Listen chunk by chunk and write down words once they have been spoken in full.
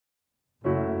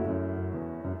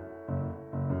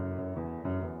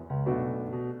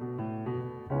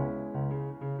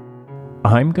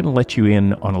I'm going to let you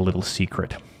in on a little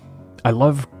secret. I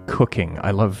love cooking.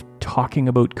 I love talking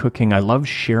about cooking. I love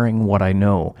sharing what I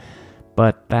know.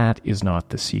 But that is not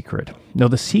the secret. No,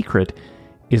 the secret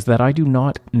is that I do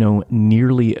not know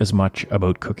nearly as much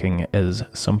about cooking as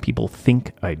some people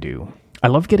think I do. I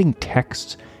love getting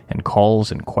texts and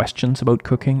calls and questions about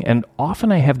cooking, and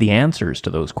often I have the answers to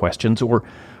those questions, or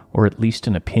at least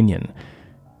an opinion.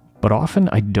 But often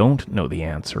I don't know the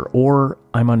answer, or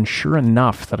I'm unsure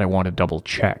enough that I want to double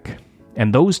check.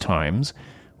 And those times,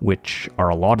 which are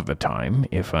a lot of the time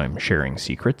if I'm sharing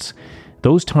secrets,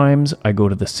 those times I go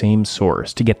to the same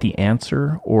source to get the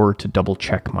answer or to double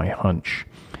check my hunch.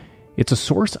 It's a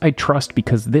source I trust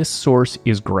because this source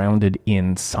is grounded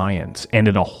in science and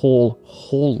in a whole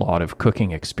lot of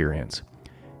cooking experience.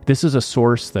 This is a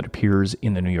source that appears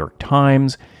in the New York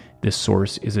Times. This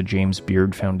source is a James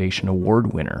Beard Foundation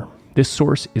Award winner. This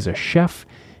source is a chef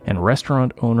and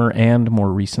restaurant owner and,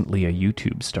 more recently, a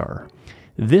YouTube star.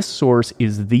 This source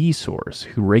is the source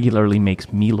who regularly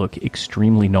makes me look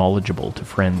extremely knowledgeable to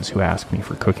friends who ask me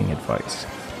for cooking advice.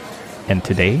 And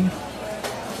today,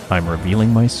 I'm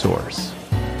revealing my source.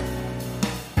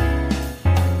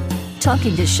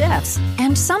 Talking to chefs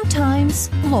and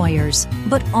sometimes lawyers,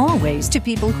 but always to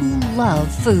people who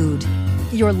love food.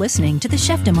 You're listening to the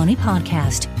Cheftimony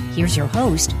Podcast. Here's your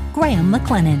host, Graham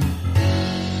McLennan.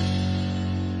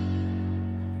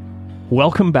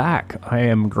 Welcome back. I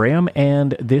am Graham,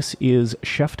 and this is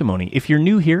Cheftimony. If you're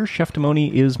new here,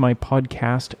 Cheftimony is my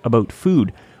podcast about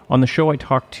food. On the show, I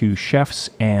talk to chefs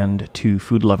and to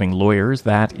food-loving lawyers.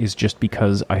 That is just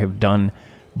because I have done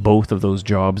both of those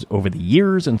jobs over the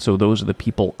years, and so those are the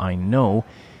people I know.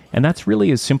 And that's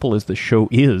really as simple as the show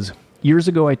is. Years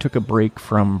ago, I took a break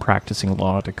from practicing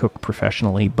law to cook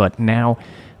professionally, but now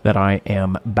that I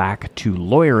am back to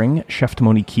lawyering,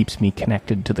 Cheftimony keeps me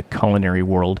connected to the culinary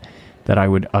world that I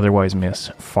would otherwise miss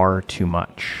far too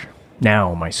much.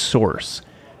 Now, my source.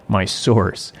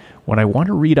 When I want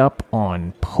to read up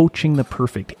on poaching the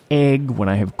perfect egg, when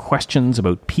I have questions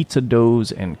about pizza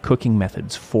doughs and cooking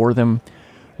methods for them,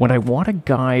 when I want a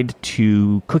guide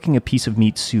to cooking a piece of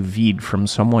meat sous vide from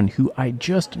someone who I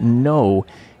just know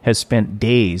has spent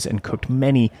days and cooked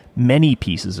many, many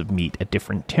pieces of meat at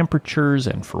different temperatures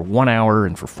and for 1 hour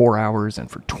and for 4 hours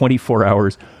and for 24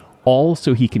 hours, all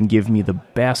so he can give me the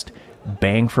best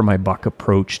bang for my buck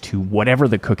approach to whatever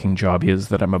the cooking job is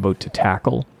that I'm about to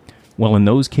tackle. Well, in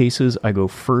those cases, I go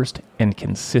first and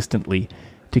consistently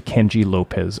to Kenji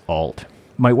Lopez-Alt.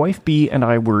 My wife Bea and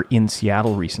I were in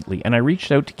Seattle recently, and I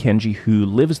reached out to Kenji, who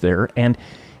lives there, and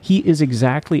he is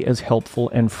exactly as helpful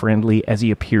and friendly as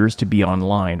he appears to be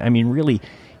online. I mean, really,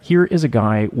 here is a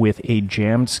guy with a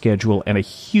jammed schedule and a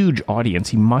huge audience.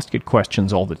 He must get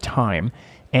questions all the time,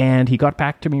 and he got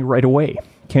back to me right away.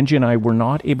 Kenji and I were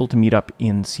not able to meet up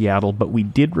in Seattle, but we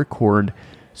did record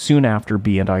soon after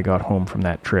Bea and I got home from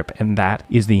that trip, and that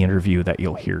is the interview that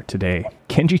you'll hear today.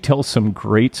 Kenji tells some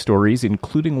great stories,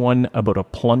 including one about a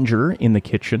plunger in the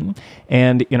kitchen,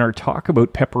 and in our talk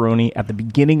about pepperoni at the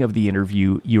beginning of the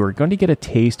interview, you are going to get a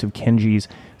taste of Kenji's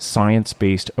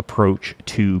science-based approach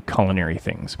to culinary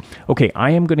things. Okay, I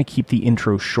am going to keep the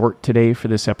intro short today for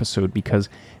this episode because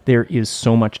there is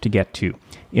so much to get to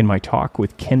in my talk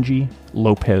with Kenji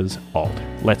Lopez-Alt.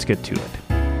 Let's get to it.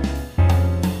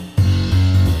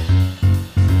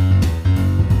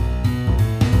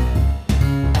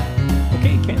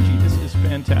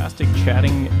 Fantastic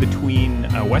chatting between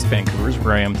West Vancouver,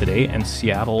 where I am today, and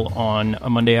Seattle on a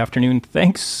Monday afternoon.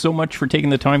 Thanks so much for taking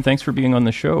the time. Thanks for being on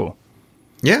the show.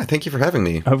 Yeah, thank you for having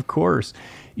me. Of course.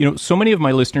 You know, so many of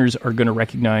my listeners are going to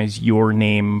recognize your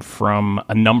name from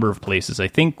a number of places. I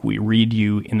think we read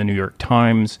you in the New York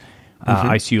Times.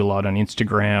 I see you a lot on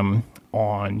Instagram,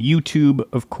 on YouTube,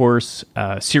 of course.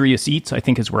 Serious Eats, I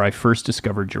think, is where I first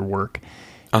discovered your work.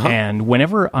 And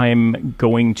whenever I'm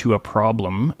going to a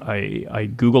problem, I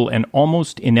Google, and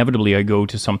almost inevitably I go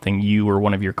to something you or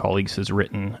one of your colleagues has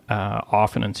written,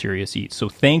 often on Serious Eats. So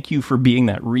thank you for being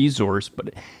that resource.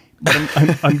 But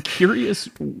I'm curious,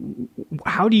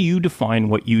 how do you define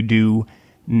what you do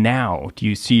now? Do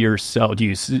you see yourself? Do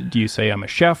you say I'm a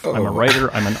chef? I'm a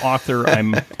writer. I'm an author.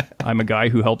 I'm a guy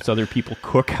who helps other people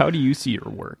cook. How do you see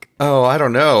your work? Oh, I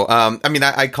don't know. I mean,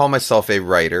 I call myself a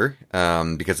writer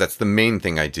because that's the main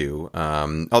thing I do.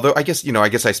 Although I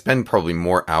guess I spend probably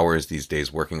more hours these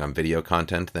days working on video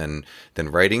content than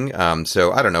writing.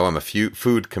 So I don't know. I'm a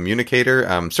food communicator.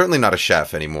 Certainly not a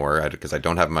chef anymore because I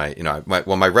don't have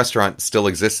my restaurant still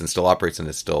exists and still operates and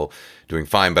is still doing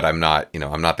fine, but I'm not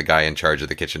the guy in charge of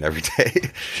the kitchen every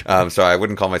day. So I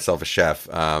wouldn't call myself a chef.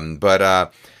 But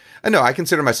I know I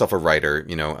consider myself a writer,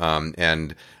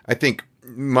 and I think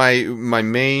my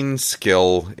main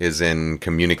skill is in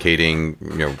communicating,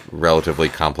 relatively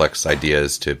complex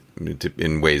ideas to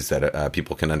in ways that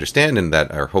people can understand and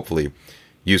that are hopefully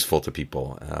useful to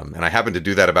people. And I happen to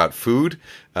do that about food,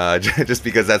 just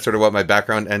because that's sort of what my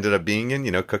background ended up being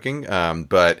in, cooking.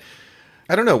 But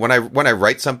I don't know, when I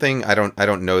write something, I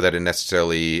don't know that it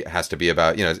necessarily has to be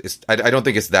about, I don't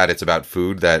think it's about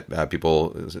food that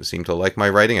people seem to like my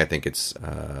writing. I think it's,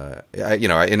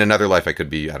 in another life I could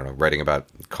be, I don't know, writing about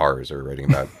cars or writing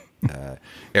about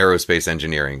aerospace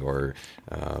engineering or,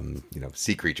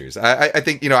 sea creatures. I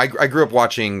think, I grew up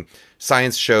watching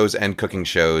science shows and cooking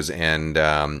shows, and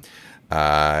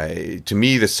to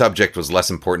me, the subject was less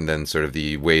important than sort of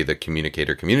the way the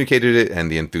communicator communicated it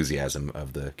and the enthusiasm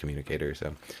of the communicator.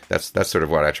 So that's sort of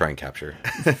what I try and capture.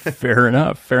 Fair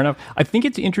enough. I think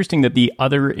it's interesting that the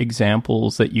other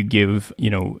examples that you give,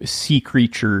 sea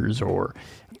creatures or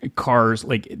cars,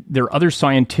 like there are other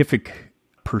scientific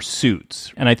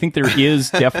pursuits. And I think there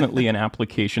is definitely an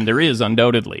application. There is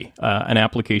undoubtedly an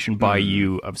application by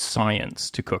you of science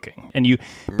to cooking. And you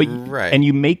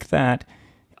make that.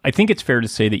 I think it's fair to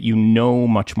say that you know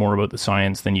much more about the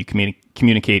science than you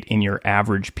communicate in your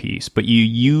average piece, but you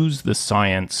use the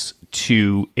science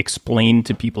to explain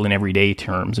to people in everyday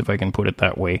terms, if I can put it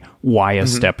that way, why a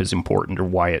step is important or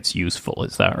why it's useful.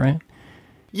 Is that right?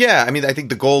 Yeah, I mean, I think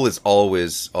the goal is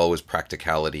always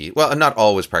practicality. Well, not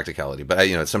always practicality,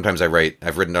 but sometimes I've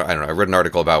written an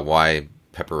article about why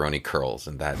pepperoni curls,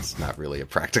 and that's not really a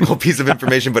practical piece of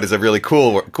information, but it's a really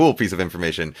cool piece of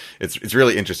information. It's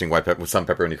really interesting why some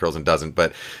pepperoni curls and doesn't.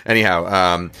 But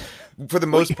anyhow, for the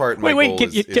most part, my goal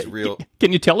is real.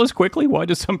 Can you tell us quickly why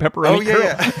does some pepperoni curl?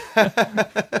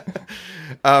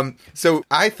 Yeah. So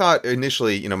I thought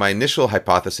initially, my initial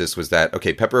hypothesis was that,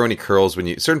 okay, pepperoni curls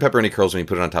certain pepperoni curls when you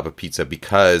put it on top of pizza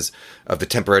because of the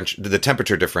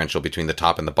temperature differential between the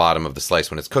top and the bottom of the slice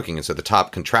when it's cooking. And so the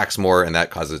top contracts more and that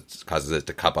causes it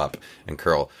to cup up and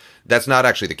curl. That's not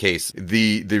actually the case.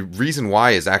 The reason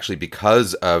why is actually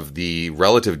because of the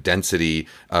relative density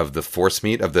of the force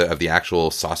meat of the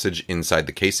actual sausage inside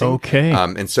the casing. Okay.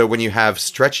 And so when you have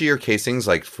stretchier casings,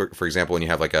 like for example, when you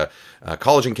have like a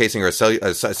collagen casing or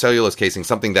a cellulose casing,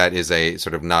 something that is a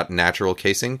sort of not natural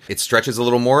casing, it stretches a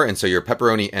little more, and so your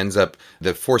pepperoni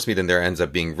the force meat in there ends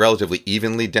up being relatively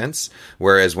evenly dense.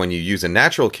 Whereas when you use a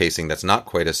natural casing that's not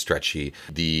quite as stretchy,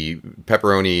 the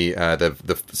pepperoni,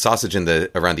 the sausage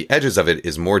around the edges of it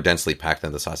is more densely packed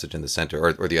than the sausage in the center,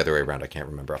 or the other way around. I can't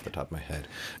remember off the top of my head.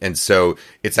 And so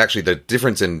it's actually the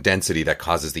difference in density that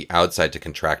causes the outside to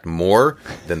contract more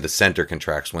than the center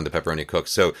contracts when the pepperoni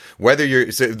cooks. So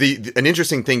an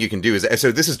interesting thing you can do is,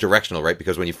 so this is directional, right?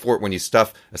 Because when you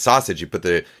stuff a sausage, you put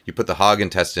the hog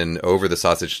intestine over the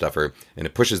sausage stuffer, and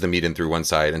it pushes the meat in through one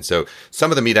side. And so some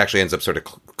of the meat actually ends up sort of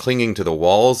clinging to the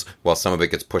walls, while some of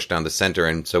it gets pushed down the center.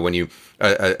 And so when a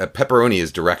pepperoni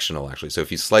is directional, actually. So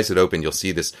if you slice it open, you'll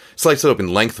see this, slice it open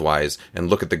lengthwise and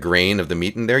look at the grain of the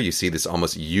meat in there. You see this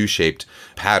almost U-shaped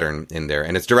pattern in there,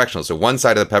 and it's directional. So one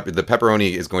side of the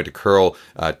pepperoni is going to curl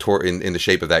in the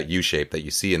shape of that U shape that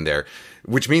you see in there,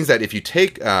 which means that if you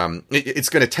take, it's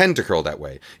going to tend to curl that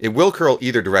way. It will curl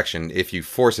either direction if you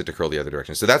force it to curl the other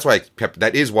direction. So that's why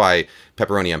that is why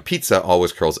pepperoni on pizza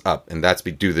always curls up, and that's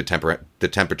due to the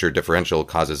temperature differential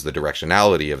causes the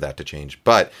directionality of that to change.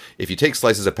 But if you take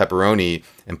slices of pepperoni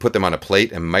and put them on a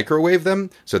plate and microwave them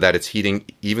so that it's heating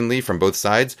evenly from both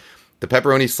sides, the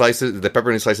pepperoni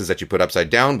slices that you put upside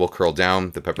down will curl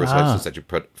down. The pepperoni slices that you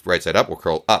put right side up will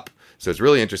curl up. So it's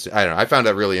really interesting. I don't know. I found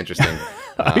that really interesting.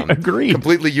 I agree.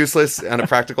 Completely useless on a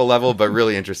practical level, but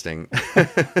really interesting.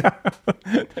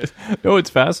 No,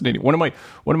 it's fascinating. One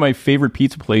of my favorite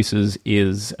pizza places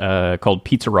is called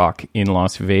Pizza Rock in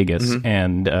Las Vegas,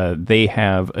 and they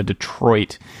have a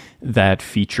Detroit that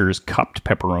features cupped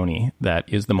pepperoni. That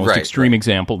is the most extreme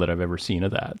example that I've ever seen of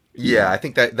that. Yeah, I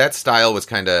think that style was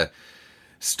kind of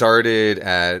started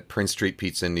at Prince Street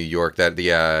Pizza in New York, that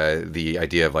the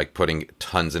idea of like putting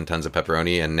tons and tons of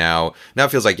pepperoni, and now it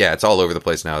feels like, yeah, it's all over the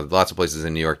place now. Lots of places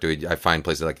in New York do it. I find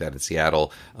places like that in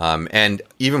Seattle, and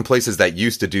even places that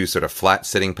used to do sort of flat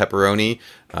sitting pepperoni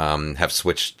have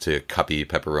switched to cuppy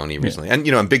pepperoni recently. And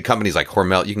and big companies like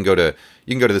Hormel, you can go to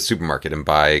the supermarket and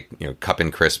buy cup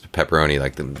and crisp pepperoni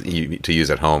like to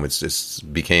use at home. It's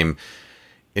just became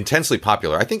intensely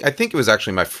popular. I think it was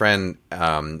actually my friend,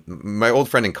 my old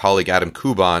friend and colleague Adam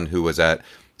Kuban, who was at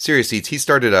Serious Eats. He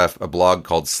started a blog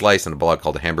called Slice and a blog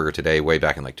called Hamburger Today way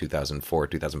back in like 2004,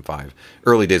 2005,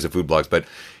 early days of food blogs. But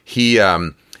he had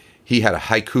a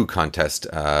haiku contest to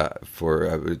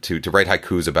write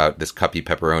haikus about this cuppy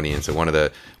pepperoni, and so one of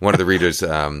the readers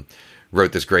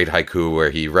wrote this great haiku where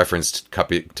he referenced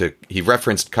cuppy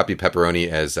pepperoni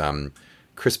as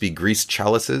crispy grease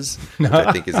chalices, which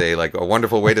I think is a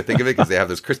wonderful way to think of it, because they have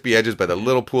those crispy edges but a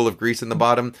little pool of grease in the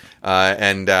bottom.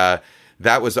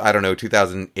 That was, I don't know,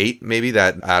 2008 maybe,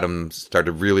 that Adam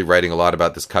started really writing a lot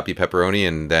about this cuppy pepperoni.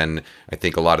 And then I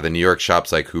think a lot of the New York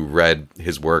shops who read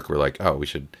his work were like, oh,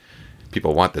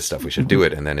 people want this stuff, we should do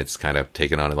it. And then it's kind of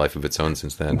taken on a life of its own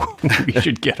since then. We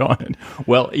should get on it.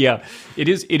 Well, yeah, it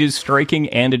is striking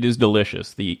and it is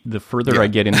delicious. The further I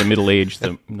get into middle age,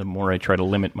 the more I try to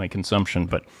limit my consumption,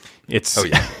 but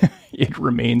it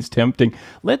remains tempting.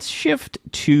 Let's shift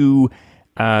to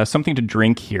something to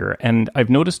drink here. And I've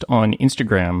noticed on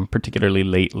Instagram, particularly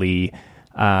lately,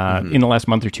 in the last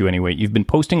month or two anyway, you've been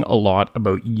posting a lot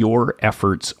about your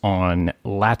efforts on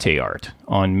latte art,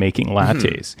 on making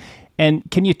lattes. And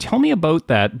can you tell me about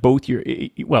that, both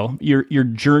your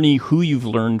journey, who you've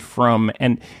learned from,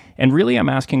 and really I'm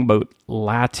asking about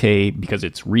latte because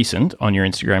it's recent on your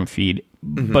Instagram feed,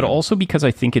 but also because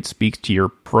I think it speaks to your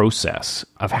process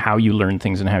of how you learn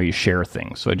things and how you share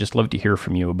things. So I'd just love to hear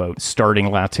from you about starting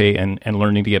latte and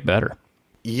learning to get better.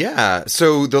 Yeah.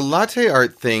 So the latte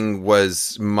art thing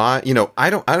was I'm not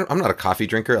a coffee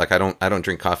drinker. I don't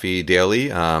drink coffee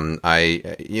daily.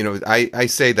 I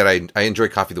say that I enjoy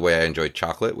coffee the way I enjoy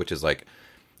chocolate, which is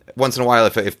once in a while,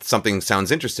 if something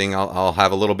sounds interesting, I'll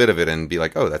have a little bit of it and be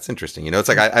like, oh, that's interesting. It's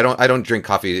I don't drink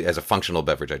coffee as a functional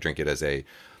beverage. I drink it as a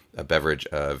beverage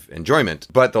of enjoyment.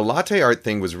 But the latte art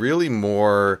thing was really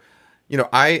more,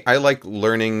 I like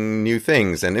learning new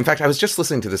things. And in fact, I was just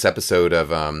listening to this episode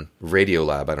of Radio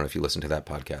Lab. I don't know if you listen to that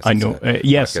podcast. I know.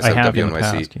 Yes, I have in the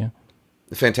past. Yeah.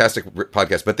 Fantastic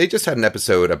podcast. But they just had an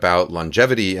episode about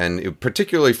longevity, and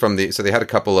particularly so they had a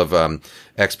couple of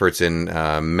experts in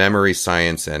memory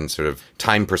science and sort of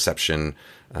time perception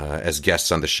as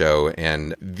guests on the show.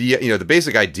 And the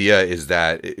basic idea is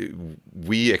that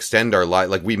we extend our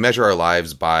life, we measure our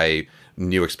lives by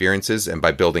new experiences and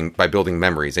by building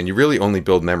memories. And you really only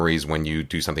build memories when you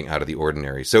do something out of the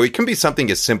ordinary. So it can be something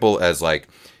as simple as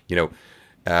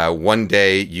one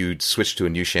day you switch to a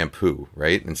new shampoo,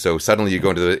 right? And so suddenly you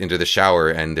go into the shower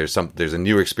and there's a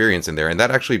new experience in there, and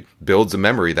that actually builds a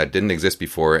memory that didn't exist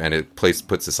before, and it puts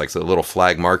this a little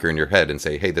flag marker in your head and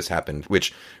say, hey, this happened,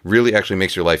 which really actually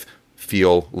makes your life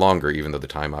feel longer, even though the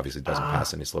time obviously doesn't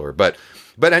pass any slower.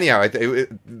 But anyhow,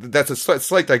 that's a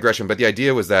slight digression. But the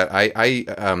idea was that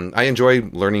I enjoy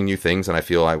learning new things, and I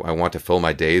feel I want to fill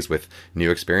my days with new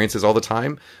experiences all the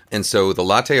time. And so the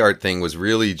latte art thing was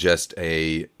really just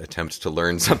a attempt to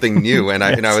learn something new. And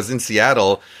I was in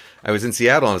Seattle. And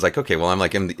I was like, okay, well, I'm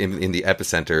in the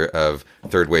epicenter of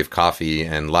third wave coffee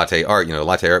and latte art.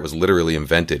 Latte art was literally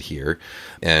invented here,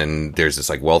 and there's this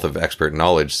wealth of expert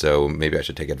knowledge. So maybe I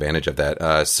should take advantage of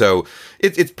that. So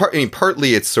it's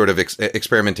partly it's sort of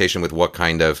experimentation with what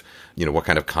kind of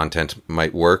content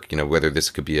might work. Whether this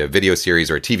could be a video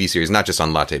series or a TV series, not just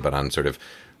on latte, but on sort of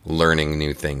learning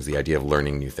new things, the idea of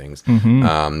learning new things.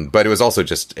 But it was also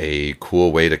just a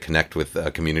cool way to connect with a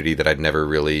community that I'd never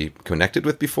really connected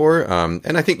with before.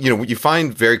 And I think, you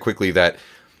find very quickly that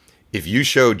if you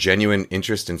show genuine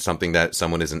interest in something that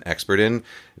someone is an expert in,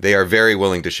 they are very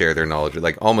willing to share their knowledge.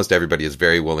 Almost everybody is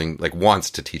very willing,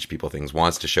 wants to teach people things,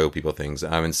 wants to show people things.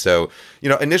 And so,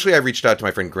 initially I reached out to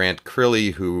my friend Grant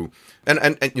Crilly, who,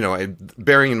 and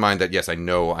bearing in mind that, yes, I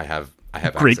know I have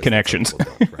great connections.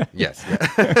 Right? Yes.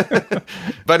 Yeah.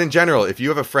 But in general, if you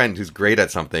have a friend who's great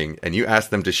at something and you ask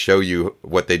them to show you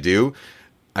what they do,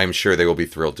 I'm sure they will be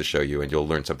thrilled to show you, and you'll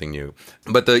learn something new.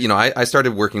 But I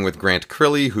started working with Grant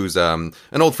Crilly, who's an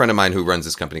old friend of mine who runs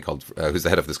this company who's the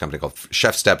head of this company called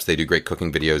Chef Steps. They do great cooking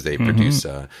videos. They produce,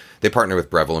 they partner with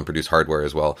Breville and produce hardware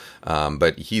as well.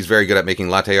 But he's very good at making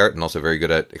latte art and also very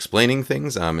good at explaining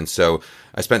things. And so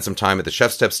I spent some time at the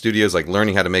Chef Steps studios,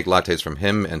 learning how to make lattes from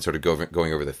him and sort of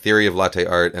going over the theory of latte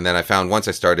art. And then I found once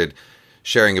I started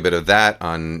sharing a bit of that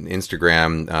on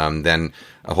Instagram, then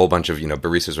a whole bunch of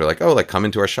baristas were like, oh, come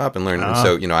into our shop and learn. And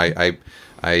so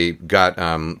I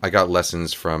got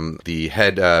lessons from the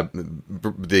head the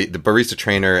barista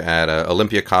trainer at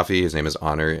Olympia Coffee. His name is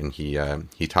Honor, and he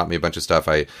taught me a bunch of stuff.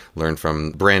 I learned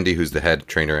from Brandy, who's the head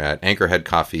trainer at Anchorhead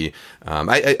Coffee.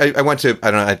 I went to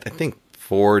I think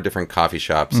 4 different coffee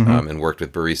shops and worked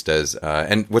with baristas.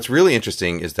 And what's really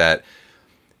interesting is that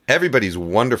everybody's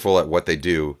wonderful at what they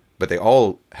do, but they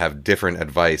all have different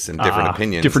advice and different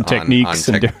opinions, different techniques,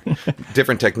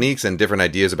 different techniques and different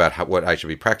ideas about what I should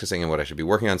be practicing and what I should be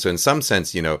working on. So in some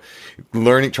sense, trying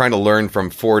to learn from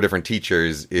 4 different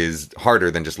teachers is harder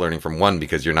than just learning from one,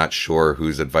 because you're not sure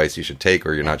whose advice you should take,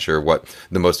 or you're not sure what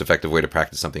the most effective way to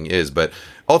practice something is. But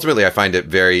ultimately, I find it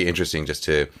very interesting just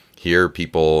to hear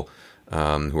people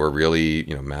who are really,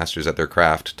 masters at their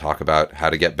craft, talk about how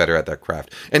to get better at that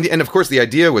craft. And of course, the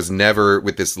idea was never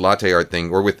with this latte art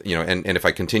thing, or with, and if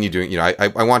I continue doing,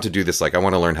 I want to do this, like, I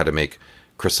want to learn how to make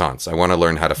croissants. I want to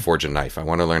learn how to forge a knife. I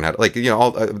want to learn how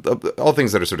to, all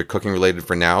things that are sort of cooking related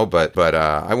for now, but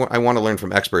I want to learn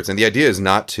from experts. And the idea is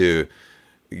not to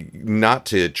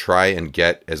try and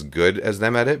get as good as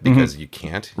them at it, because you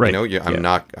can't. Right. I'm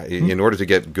not. In order to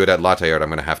get good at latte art, I'm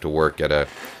going to have to work at a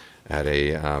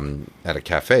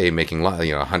cafe making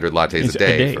 100 lattes a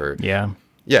day for.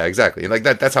 Yeah, exactly. Like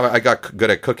that. That's how I got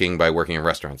good at cooking, by working in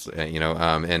restaurants.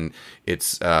 And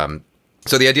it's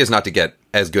so the idea is not to get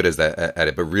as good as that at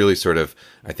it, but really sort of,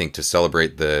 I think, to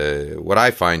celebrate what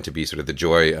I find to be sort of the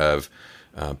joy of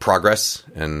progress,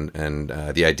 and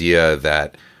the idea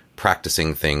that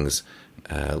practicing things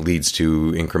leads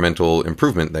to incremental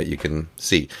improvement that you can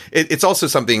see. It's also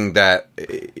something that,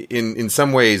 in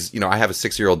some ways, I have a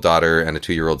 6-year-old daughter and a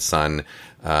 2-year-old son,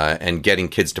 and getting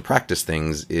kids to practice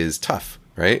things is tough,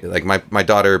 right? Like my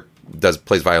daughter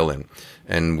plays violin,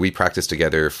 and we practice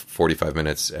together 45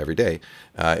 minutes every day.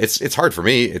 It's hard for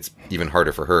me. It's even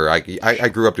harder for her. I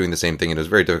grew up doing the same thing, and it was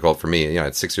very difficult for me.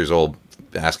 At 6 years old,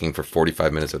 asking for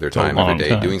 45 minutes of their time every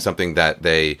day, doing something that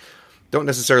they don't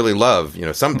necessarily love.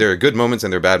 There are good moments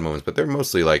and there are bad moments, but they're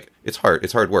mostly like, it's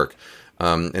hard work.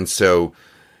 And so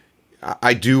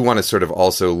I do want to sort of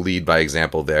also lead by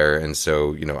example there. And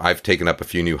so, I've taken up a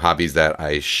few new hobbies that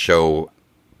I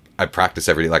practice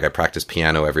every day. Like, I practice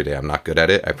piano every day. I'm not good at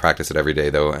it. I practice it every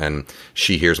day, though. And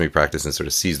she hears me practice and sort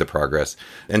of sees the progress.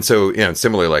 And so,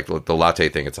 similarly, like the latte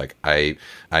thing, it's like I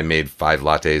made 5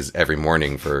 lattes every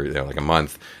morning for, like a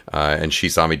month. And she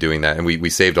saw me doing that. And we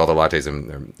saved all the lattes,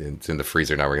 and it's in the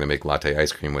freezer now. We're going to make latte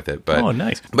ice cream with it. But, oh,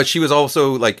 nice. But she was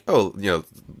also like,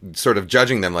 sort of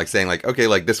judging them, like saying like, okay,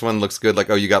 like this one looks good.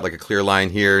 Like, oh, you got like a clear line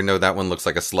here. No, that one looks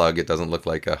like a slug. It doesn't look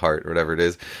like a heart or whatever it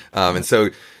is. And so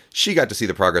she got to see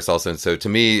the progress also. And so to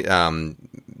me,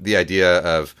 the idea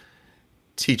of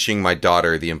teaching my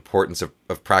daughter the importance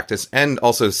of practice, and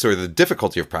also sort of the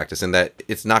difficulty of practice, and that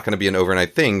it's not going to be an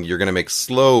overnight thing. You're going to make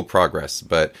slow progress,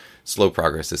 but slow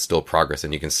progress is still progress.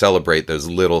 And you can celebrate those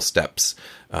little steps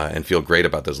and feel great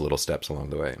about those little steps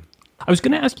along the way. I was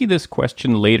going to ask you this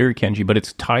question later, Kenji, but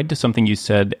it's tied to something you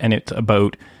said, and it's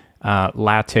about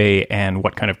latte and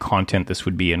what kind of content this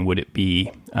would be, and would it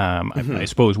be, I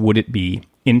suppose, would it be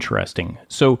interesting?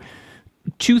 So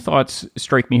 2 thoughts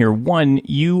strike me here. One,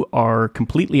 you are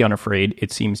completely unafraid,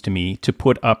 it seems to me, to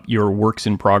put up your works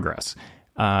in progress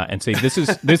and say, this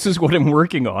is what I'm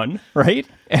working on, right?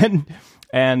 And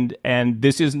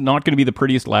this is not going to be the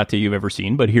prettiest latte you've ever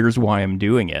seen, but here's why I'm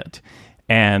doing it.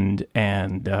 And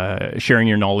sharing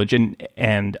your knowledge,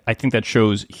 and I think that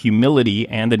shows humility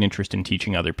and an interest in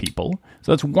teaching other people.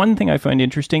 So that's one thing I find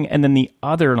interesting. And then the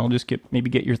other, and I'll just get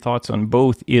your thoughts on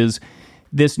both, is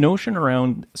this notion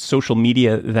around social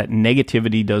media that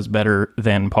negativity does better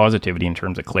than positivity in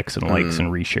terms of clicks and likes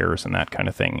and reshares and that kind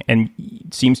of thing. And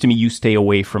it seems to me you stay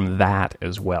away from that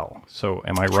as well. So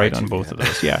am I right on both of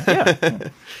those? Yeah.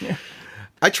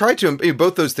 I try to.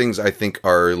 Both those things, I think,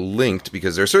 are linked,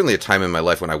 because there's certainly a time in my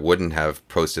life when I wouldn't have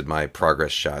posted my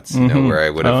progress shots, where I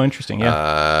would have, interesting,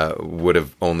 yeah, would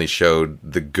have only showed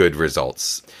the good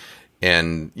results.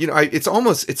 And it's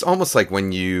almost like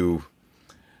when you,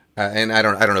 and I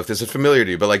don't know if this is familiar to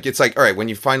you, but like it's like, all right, when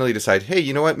you finally decide, hey,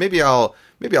 you know what, maybe I'll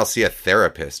see a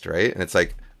therapist, right? And it's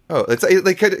like, oh,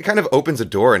 it kind of opens a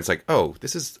door, and it's like, oh,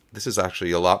 this is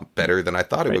actually a lot better than I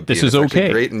thought it would be. This is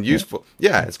okay. Great and useful.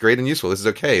 Yeah, it's great and useful. This is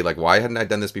okay. Like, why hadn't I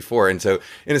done this before? And so,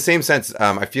 in the same sense,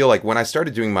 I feel like when I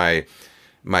started doing my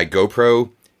GoPro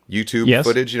YouTube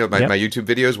footage, my YouTube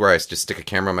videos where I just stick a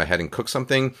camera on my head and cook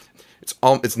something,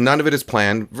 it's none of it is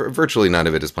planned. Virtually none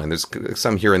of it is planned. There's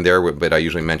some here and there, but I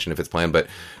usually mention if it's planned. But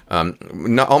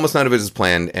almost none of it is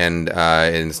planned, and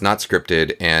it's not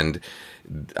scripted. And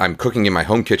I'm cooking in my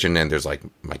home kitchen, and there's like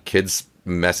my kids'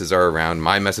 messes are around,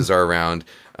 my messes are around.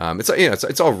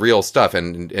 It's all real stuff,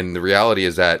 and the reality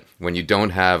is that when you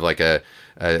don't have like a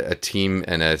team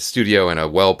and a studio and a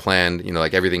well planned,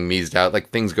 like everything meased out, like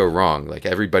things go wrong. Like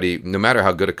everybody, no matter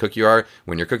how good a cook you are,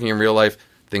 when you're cooking in real life,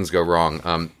 things go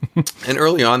wrong. And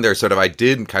early on there, I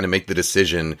did kind of make the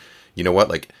decision, you know what,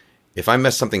 like if I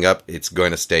mess something up, it's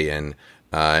going to stay in.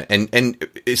 And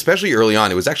especially early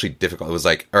on, it was actually difficult. It was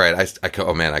like, all right,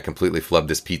 I completely flubbed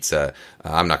this pizza.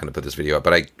 I'm not going to put this video up,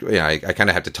 but I kind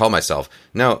of had to tell myself,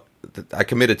 no, I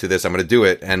committed to this. I'm going to do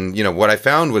it. And, what I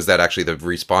found was that actually the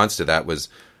response to that was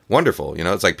wonderful.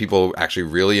 It's like people actually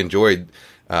really enjoyed,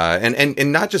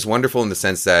 and not just wonderful in the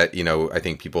sense that, I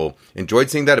think people enjoyed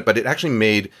seeing that, but it actually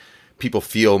made people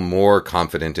feel more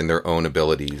confident in their own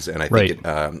abilities, and I think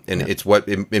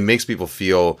it makes people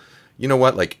feel, you know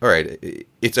what, like, all right,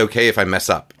 it's okay if I mess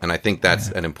up. And I think that's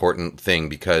an important thing,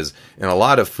 because in a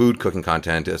lot of food cooking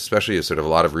content, especially sort of a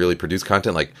lot of really produced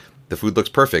content, like, the food looks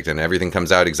perfect and everything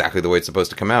comes out exactly the way it's supposed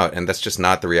to come out. And that's just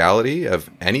not the reality of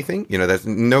anything. You know, that's,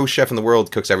 no chef in the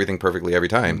world cooks everything perfectly every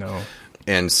time. No.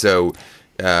 And so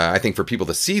I think for people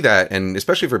to see that, and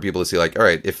especially for people to see, like, all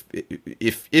right,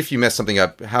 if you mess something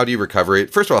up, how do you recover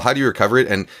it? First of all, how do you recover it?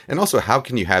 And also, how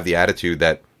can you have the attitude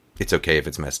that it's okay if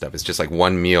it's messed up? It's just like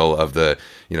one meal of the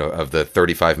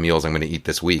 35 meals I'm going to eat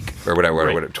this week, or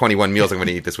whatever, 21 meals I'm going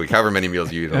to eat this week, however many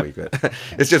meals you eat in a week. But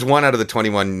it's just one out of the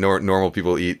 21 normal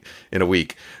people eat in a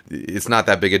week. It's not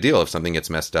that big a deal if something gets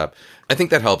messed up. I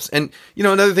think that helps. And,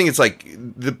 another thing, it's like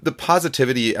the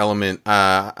positivity element,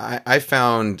 I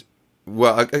found...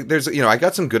 Well, I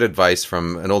got some good advice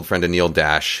from an old friend, Anil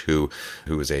Dash, who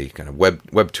was a kind of web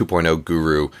 2.0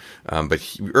 guru.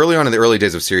 But early on in the early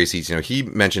days of Serious Eats, he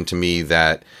mentioned to me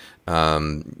that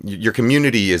your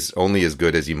community is only as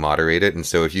good as you moderate it. And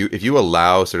so if you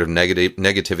allow sort of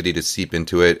negativity to seep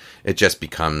into it, it just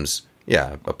becomes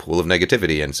a pool of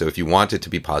negativity. And so if you want it to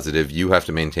be positive, you have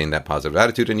to maintain that positive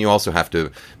attitude, and you also have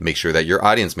to make sure that your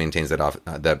audience maintains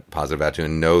that positive attitude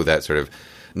and know that sort of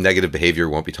negative behavior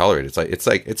won't be tolerated.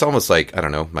 It's almost like, I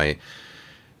don't know,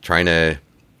 trying to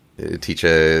teach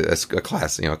a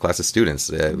class, a class of students,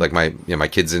 like my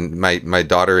kids and my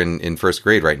daughter in first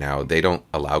grade right now. They don't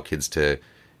allow kids to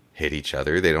hit each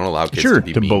other. They don't allow kids to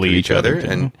be mean bully to each other,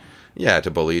 and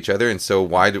to bully each other. And so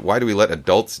why do we let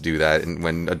adults do that? And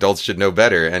when adults should know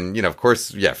better? And of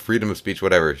course, freedom of speech,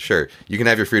 whatever. Sure, you can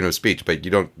have your freedom of speech, but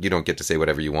you don't get to say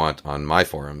whatever you want on my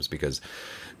forums, because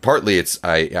partly it's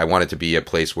I want it to be a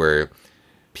place where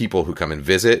people who come and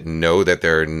visit know that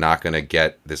they're not going to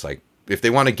get this, like, if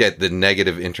they want to get the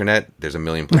negative internet, there's a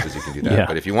million places you can do that. Yeah.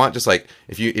 But if you want, just like,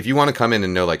 if you want to come in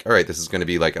and know, like, all right, this is going to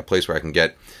be like a place where I can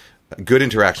get good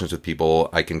interactions with people,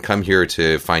 I can come here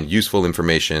to find useful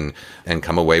information and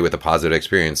come away with a positive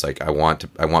experience. Like, I want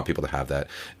people to have that.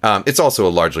 It's also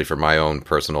largely for my own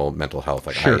personal mental health.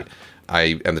 Like, sure.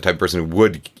 I am the type of person who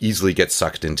would easily get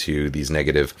sucked into these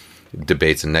negative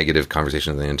debates and negative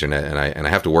conversations on the internet, and I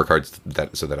have to work hard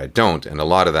so that I don't. And a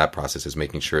lot of that process is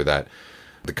making sure that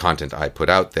the content I put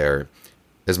out there,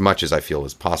 as much as I feel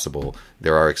is possible,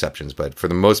 there are exceptions, but for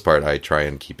the most part, I try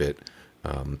and keep it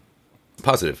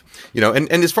positive. And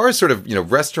as far as sort of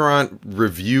restaurant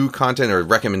review content or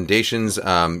recommendations,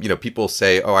 people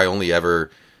say, oh, I only ever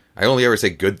say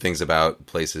good things about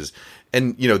places.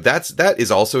 And that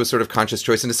is also a sort of conscious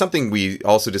choice, and it's something we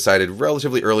also decided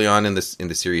relatively early on in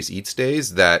the Serious Eats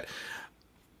days, that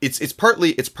it's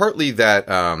partly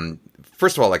that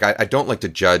first of all, like, I don't like to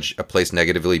judge a place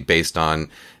negatively based on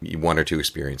one or two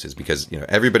experiences, because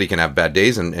everybody can have bad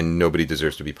days, and nobody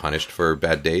deserves to be punished for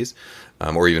bad days,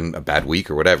 or even a bad week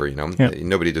or whatever.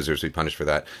 Nobody deserves to be punished for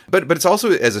that. But it's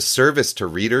also as a service to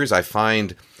readers. I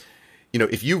find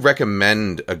if you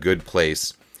recommend a good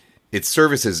place, it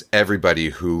services everybody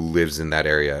who lives in that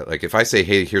area. Like, if I say,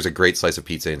 hey, here's a great slice of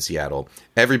pizza in Seattle,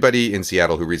 everybody in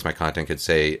Seattle who reads my content could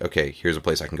say, okay, here's a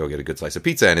place I can go get a good slice of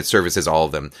pizza, and it services all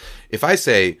of them. If I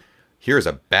say, here's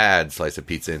a bad slice of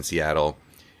pizza in Seattle,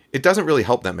 it doesn't really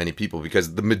help that many people,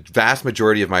 because the vast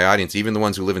majority of my audience, even the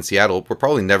ones who live in Seattle, were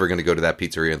probably never going to go to that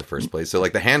pizzeria in the first place. So,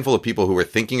 like, the handful of people who were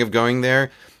thinking of going there,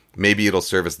 maybe it'll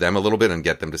service them a little bit and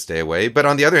get them to stay away. But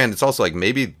on the other hand, it's also like,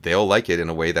 maybe they'll like it in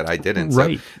a way that I didn't.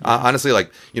 Right. So, honestly, like,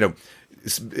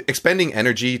 expending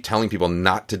energy telling people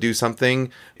not to do something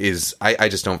is, I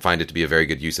just don't find it to be a very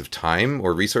good use of time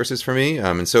or resources for me.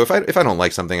 And so if I don't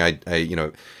like something, I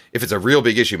if it's a real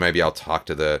big issue, maybe I'll talk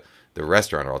to the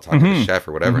restaurant, or I'll talk to the chef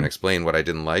or whatever and explain what I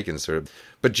didn't like, and sort of.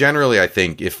 But generally, I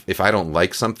think if I don't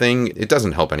like something, it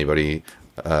doesn't help anybody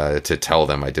to tell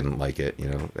them I didn't like it.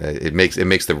 It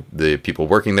makes the people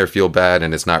working there feel bad,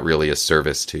 and it's not really a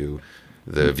service to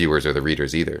the viewers or the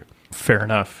readers either. Fair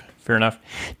enough.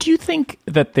 Do you think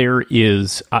that there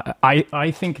is?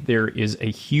 I think there is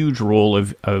a huge role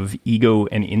of ego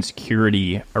and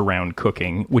insecurity around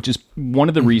cooking, which is one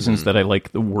of the reasons that I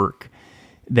like the work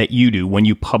that you do when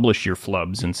you publish your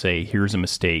flubs and say, here's a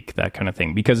mistake, that kind of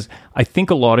thing. Because I think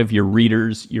a lot of your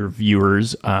readers, your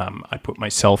viewers, I put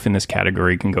myself in this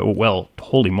category, can go, well,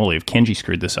 holy moly, if Kenji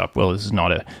screwed this up, well, this is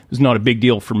not a big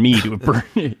deal for me to have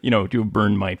burned, to have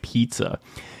burned my pizza.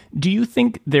 Do you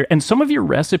think there, and some of your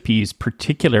recipes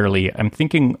particularly, I'm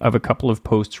thinking of a couple of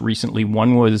posts recently.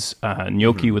 One was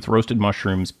gnocchi with roasted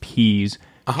mushrooms, peas,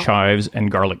 chives,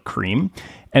 and garlic cream.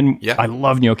 And Yeah. I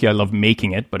love gnocchi. I love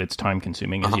making it, but it's time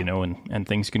consuming, as you know, and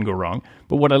things can go wrong.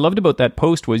 But what I loved about that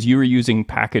post was you were using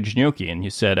packaged gnocchi, and you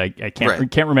said, I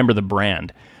can't remember the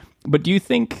brand. But do you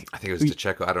think... I think it was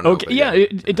DeCecco. I don't know. Okay, yeah,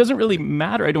 it doesn't really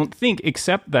matter, I don't think,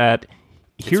 except that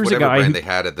here's a guy brand they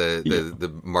had at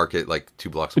the market like 2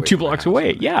 blocks away. 2 blocks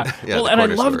away, yeah. Well, and I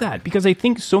love that because I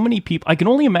think so many people... I can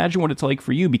only imagine what it's like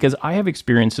for you because I have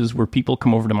experiences where people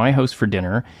come over to my house for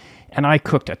dinner and I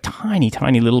cooked a tiny,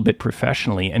 tiny little bit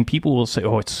professionally, and people will say,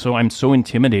 I'm so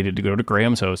intimidated to go to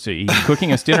Graham's house. He's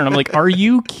cooking us dinner. And I'm like, are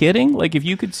you kidding? Like, if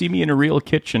you could see me in a real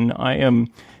kitchen, I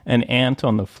am an ant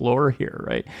on the floor here,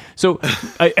 right? So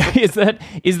is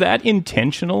that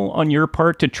intentional on your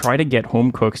part to try to get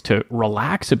home cooks to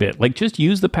relax a bit? Like, just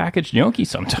use the packaged gnocchi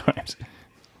sometimes.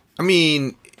 I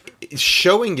mean,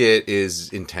 showing it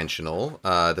is intentional.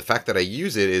 The fact that I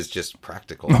use it is just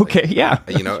practical. Okay, yeah.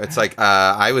 It's like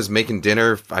I was making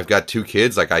dinner. I've got 2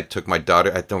 kids. Like, I took my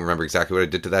daughter. I don't remember exactly what I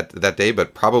did to that day,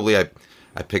 but probably I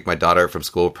picked my daughter up from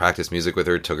school, practiced music with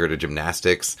her, took her to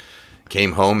gymnastics,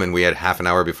 came home, and we had half an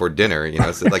hour before dinner.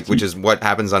 So like, which is what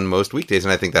happens on most weekdays,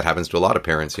 and I think that happens to a lot of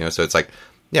parents. So it's like,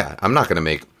 yeah, I'm not going to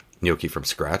make gnocchi from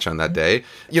scratch on that day.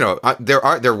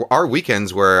 There are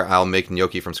weekends where I'll make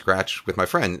gnocchi from scratch with my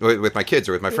kids,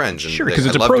 or with my friends. And sure, because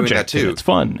it's a project and it's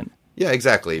fun. Yeah,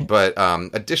 exactly. But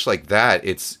a dish like that,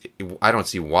 I don't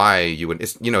see why you would.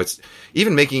 It's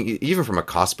even from a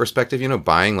cost perspective.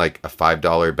 Buying like a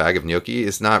 $5 bag of gnocchi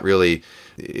is not really.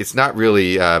 It's not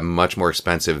really much more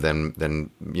expensive than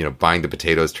buying the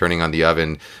potatoes, turning on the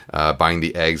oven, buying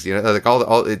the eggs. Like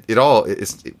it all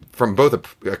is from both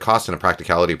a cost and a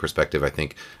practicality perspective. I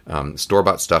think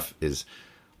store-bought stuff is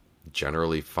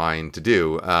generally fine to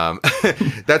do.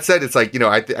 That said, it's like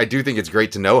I do think it's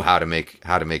great to know how to make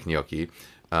gnocchi.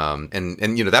 And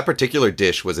that particular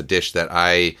dish was a dish that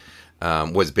I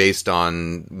was based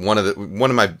on one of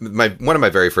my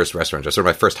very first restaurant jobs, sort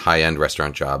of my first high-end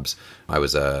restaurant jobs. I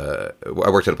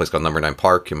worked at a place called Number 9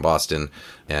 Park in Boston,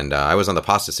 and I was on the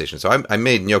pasta station. So I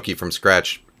made gnocchi from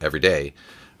scratch every day.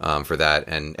 For that,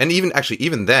 and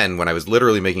even then, when I was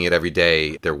literally making it every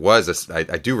day, there was I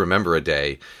do remember a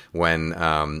day when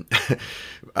the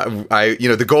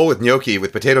goal with gnocchi,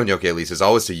 with potato gnocchi at least, is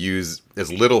always to use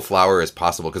as little flour as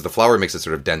possible, because the flour makes it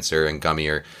sort of denser and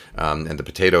gummier, and the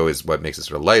potato is what makes it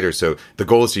sort of lighter. So the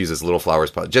goal is to use as little flour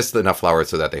as possible, just enough flour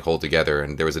so that they hold together.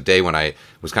 And there was a day when I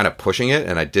was kind of pushing it,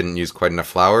 and I didn't use quite enough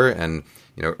flour, and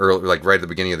early, like right at the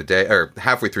beginning of the day, or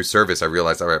halfway through service, I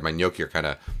realized, all right, my gnocchi are kind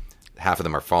of, half of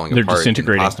them are falling apart. They're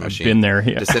disintegrating. In the pasta machine. I've been there,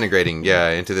 yeah. Disintegrating, yeah,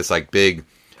 into this like big,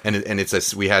 and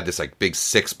we had this like big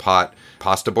 6-pot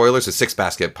pasta boiler, so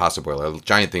 6-basket pasta boiler, a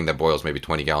giant thing that boils maybe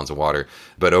 20 gallons of water.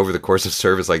 But over the course of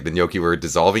service, like the gnocchi were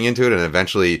dissolving into it and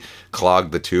eventually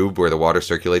clogged the tube where the water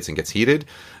circulates and gets heated.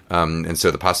 And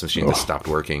so the pasta machine just stopped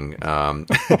working. And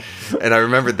I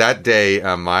remember that day,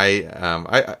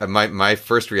 my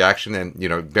first reaction,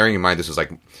 and bearing in mind this was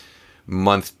like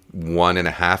month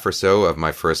 1.5 or so of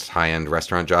my first high-end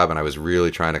restaurant job, and I was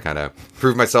really trying to kind of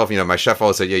prove myself. My chef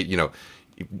always said, "Yeah,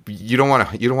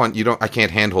 I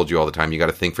can't handhold you all the time. You got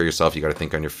to think for yourself. You got to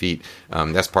think on your feet.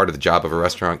 That's part of the job of a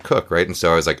restaurant cook, right?" And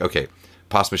so I was like, "Okay,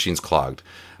 pasta machine's clogged.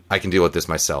 I can deal with this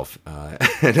myself."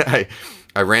 And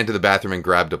I ran to the bathroom and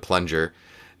grabbed a plunger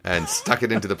and stuck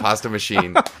it into the pasta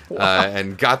machine,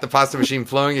 and got the pasta machine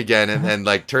flowing again, and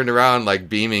like turned around, like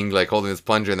beaming, like holding this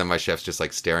plunger, and then my chef's just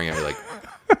like staring at me like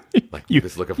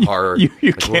this look of horror. You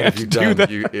like, can't do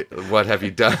that. What have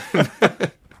you done?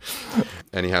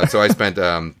 Anyhow, so I spent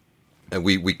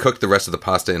we cooked the rest of the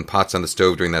pasta in pots on the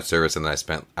stove during that service, and then I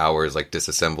spent hours like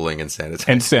disassembling and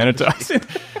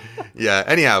sanitizing. Yeah.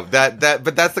 Anyhow, but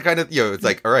that's the kind of, it's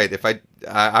like, all right, if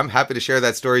I'm happy to share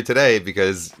that story today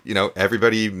because,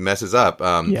 everybody messes up.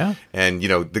 Yeah. And,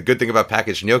 the good thing about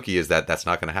packaged gnocchi is that that's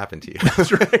not going to happen to you.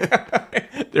 That's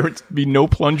right. There would be no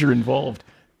plunger involved.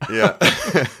 Yeah.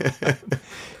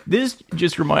 This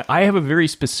just I have a very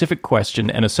specific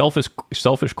question and a selfish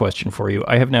question for you.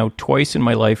 I have now twice in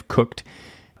my life cooked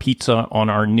pizza on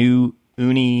our new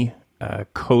Uni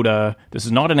Coda. This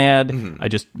is not an ad.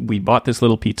 Mm-hmm. We bought this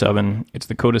little pizza oven. It's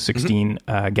the Coda 16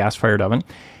 gas-fired oven.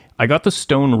 I got the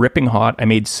stone ripping hot. I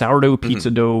made sourdough pizza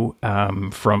dough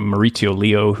from Maurizio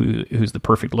Leo, who's the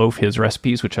perfect loaf, his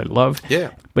recipes, which I love.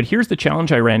 Yeah. But here's the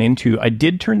challenge I ran into. I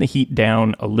did turn the heat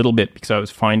down a little bit because I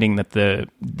was finding that the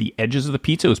edges of the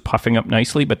pizza was puffing up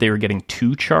nicely, but they were getting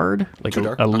too charred. Like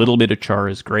a little bit of char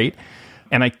is great.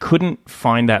 And I couldn't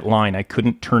find that line. I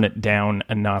couldn't turn it down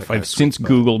enough. I've since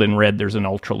Googled and read there's an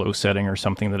ultra low setting or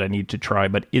something that I need to try.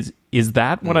 But is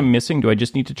that what I'm missing? Do I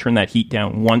just need to turn that heat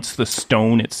down once the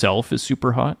stone itself is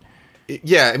super hot?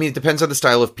 Yeah, I mean, it depends on the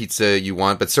style of pizza you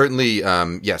want, but certainly,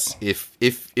 yes. If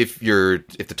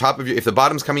the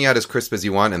bottom's coming out as crisp as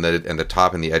you want, and the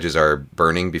top and the edges are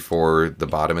burning before the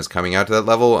bottom is coming out to that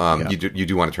level, you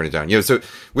do want to turn it down. So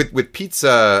with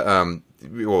pizza,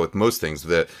 well, with most things,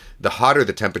 the hotter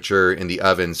the temperature in the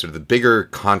oven, sort of the bigger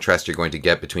contrast you're going to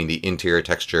get between the interior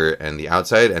texture and the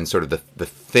outside, and sort of the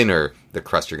thinner the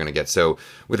crust you're going to get. So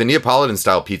with a Neapolitan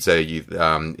style pizza,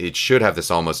 it should have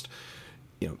this almost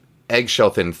eggshell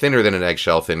thin, thinner than an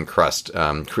eggshell thin crust,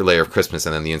 layer of crispness,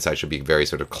 and then the inside should be very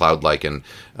sort of cloud-like and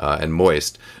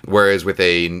moist. Whereas with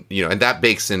and that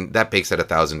bakes at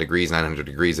 1,000 degrees, 900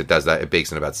 degrees. It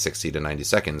bakes in about 60 to 90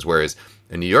 seconds. Whereas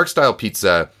a New York style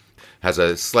pizza has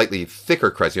a slightly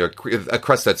thicker crust, a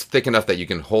crust that's thick enough that you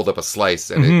can hold up a slice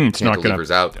and it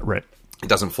cantilevers out. Right. It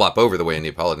doesn't flop over the way a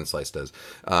Neapolitan slice does.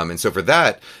 And so for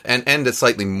that, and a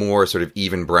slightly more sort of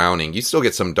even browning, you still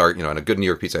get some dark, on a good New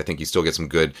York pizza, I think you still get some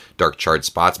good dark charred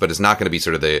spots, but it's not going to be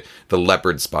sort of the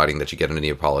leopard spotting that you get in a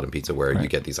Neapolitan pizza where you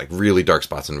get these like really dark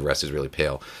spots and the rest is really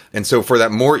pale. And so for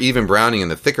that more even browning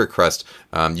and the thicker crust,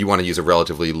 you want to use a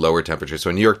relatively lower temperature. So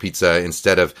a New York pizza,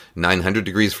 instead of 900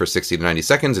 degrees for 60 to 90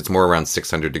 seconds, it's more around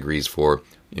 600 degrees for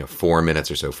 4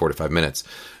 minutes or so, 4 to 5 minutes.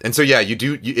 And so, yeah,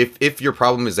 if your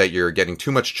problem is that you're getting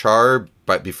too much char,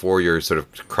 but before your sort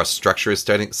of crust structure is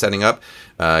setting up,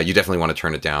 you definitely want to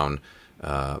turn it down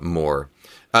more.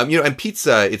 And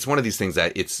pizza, it's one of these things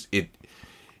that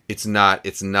it's not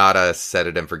a set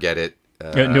it and forget it.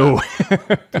 No.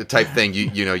 type thing.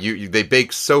 They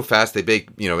bake so fast. They bake,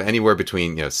 anywhere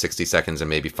between, 60 seconds and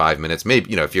maybe 5 minutes.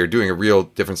 Maybe, if you're doing a real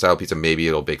different style pizza, maybe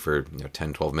it'll bake for,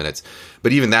 10, 12 minutes.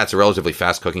 But even that's a relatively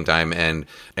fast cooking time.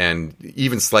 And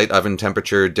even slight oven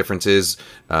temperature differences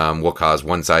will cause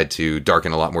one side to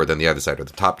darken a lot more than the other side, or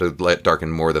the top to darken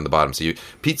more than the bottom. So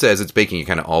pizza, as it's baking, you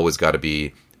kind of always got to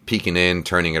be peeking in,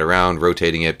 turning it around,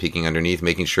 rotating it, peeking underneath,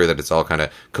 making sure that it's all kind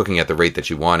of cooking at the rate that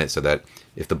you want it, so that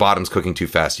if the bottom's cooking too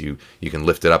fast, you can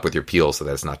lift it up with your peel so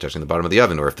that it's not touching the bottom of the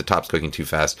oven. Or if the top's cooking too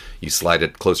fast, you slide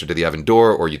it closer to the oven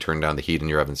door, or you turn down the heat in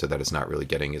your oven so that it's not really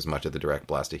getting as much of the direct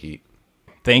blast of heat.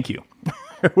 Thank you.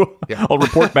 I'll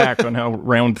report back on how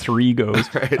round 3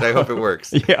 goes. Right, I hope it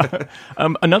works. Yeah.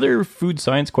 Another food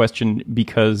science question,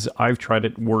 because I've tried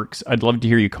it, works. I'd love to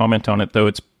hear you comment on it, though.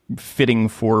 It's fitting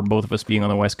for both of us being on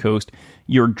the West Coast.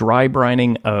 Your dry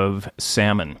brining of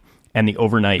salmon and the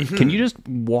overnight. Mm-hmm. Can you just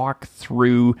walk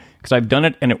through, because I've done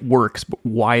it and it works, but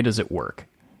why does it work?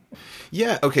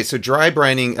 Yeah. Okay. So dry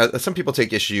brining. Some people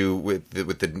take issue with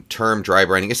the term dry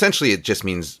brining. Essentially, it just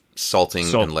means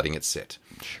salting and letting it sit.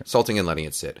 Sure. Salting and letting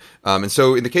it sit. And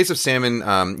so in the case of salmon,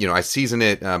 I season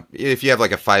it. If you have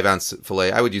like a 5-ounce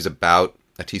fillet, I would use about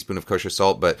a teaspoon of kosher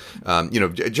salt, but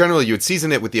generally you would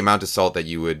season it with the amount of salt that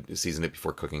you would season it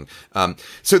before cooking.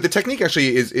 So the technique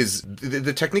actually is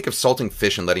the technique of salting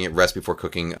fish and letting it rest before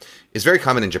cooking is very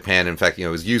common in Japan. In fact, it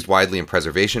was used widely in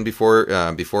preservation before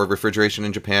refrigeration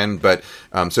in Japan. But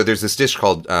so there's this dish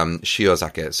called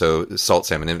shiozake, so salt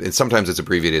salmon, and sometimes it's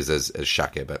abbreviated as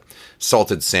shake, but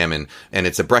salted salmon, and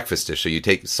it's a breakfast dish. So you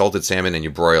take salted salmon and you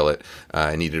broil it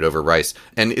and eat it over rice,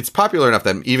 and it's popular enough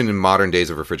that even in modern days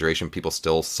of refrigeration, people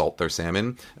still salt their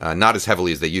salmon, not as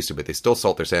heavily as they used to, but they still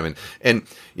salt their salmon. And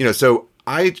so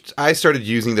I started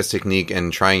using this technique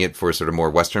and trying it for sort of more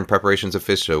Western preparations of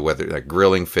fish, so whether like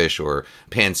grilling fish or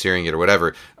pan searing it or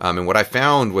whatever. And what I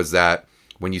found was that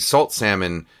when you salt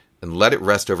salmon and let it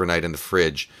rest overnight in the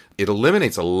fridge, it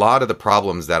eliminates a lot of the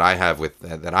problems that I have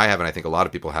and I think a lot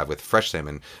of people have with fresh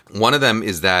salmon. One of them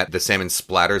is that the salmon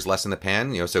splatters less in the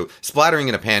pan. So splattering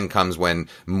in a pan comes when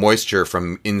moisture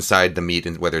from inside the meat,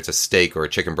 whether it's a steak or a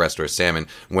chicken breast or a salmon,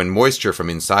 when moisture from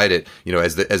inside it,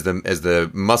 as the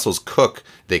muscles cook,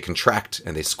 they contract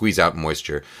and they squeeze out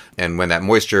moisture. And when that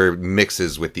moisture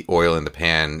mixes with the oil in the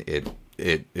pan, it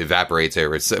evaporates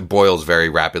or it boils very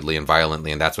rapidly and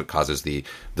violently, and that's what causes the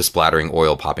splattering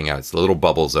oil popping out. It's the little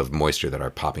bubbles of moisture that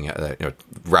are popping out,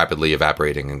 rapidly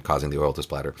evaporating and causing the oil to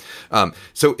splatter.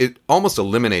 So it almost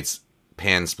eliminates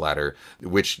pan splatter,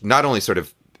 which not only sort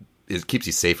of it keeps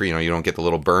you safer. You don't get the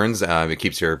little burns. It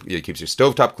keeps your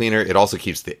stovetop cleaner. It also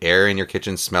keeps the air in your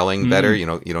kitchen smelling better. You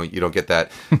don't get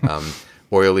that.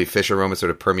 Oily fish aroma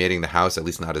sort of permeating the house, at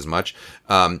least not as much.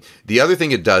 The other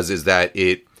thing it does is that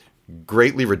it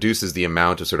greatly reduces the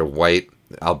amount of sort of white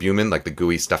albumin, like the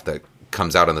gooey stuff that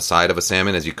comes out on the side of a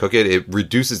salmon as you cook it. It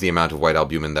reduces the amount of white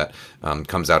albumin that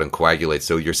comes out and coagulates.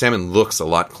 So your salmon looks a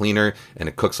lot cleaner and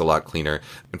it cooks a lot cleaner.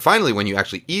 And finally, when you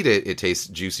actually eat it, it tastes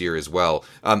juicier as well.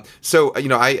 So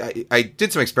I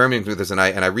did some experimenting with this, and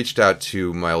I reached out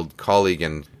to my old colleague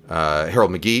and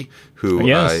Harold McGee, who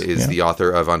is the author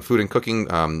of On Food and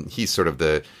Cooking. He's sort of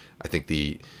the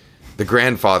the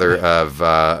grandfather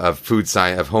of food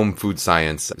science, of home food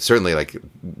science. Certainly, like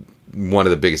one of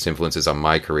the biggest influences on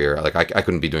my career. Like I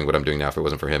couldn't be doing what I'm doing now if it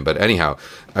wasn't for him. But anyhow,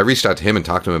 I reached out to him and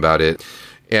talked to him about it.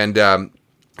 And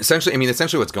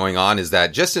essentially what's going on is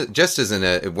that just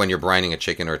as when you're brining a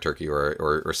chicken or a turkey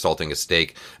or salting a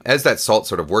steak, as that salt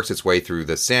sort of works its way through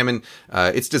the salmon,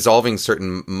 it's dissolving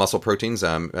certain muscle proteins,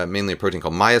 mainly a protein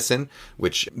called myosin,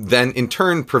 which then in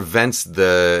turn prevents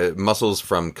the muscles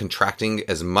from contracting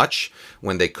as much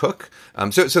when they cook.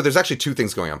 So there's actually two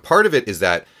things going on. Part of it is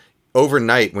that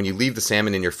overnight, when you leave the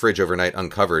salmon in your fridge overnight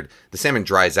uncovered, the salmon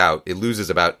dries out. It loses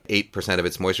about 8% of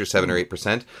its moisture, 7 or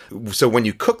 8%. So when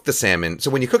you cook the salmon,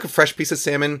 when you cook a fresh piece of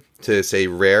salmon to, say,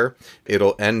 rare,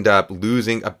 it'll end up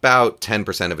losing about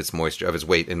 10% of its moisture, of its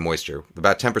weight in moisture.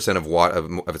 About 10%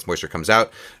 of its moisture comes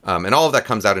out, and all of that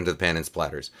comes out into the pan and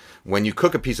splatters. When you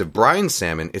cook a piece of brine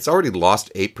salmon, it's already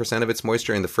lost 8% of its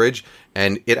moisture in the fridge,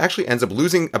 and it actually ends up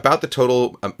losing about the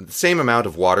total, same amount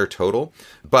of water total,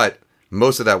 but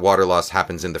most of that water loss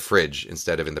happens in the fridge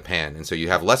instead of in the pan. And so you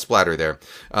have less splatter there.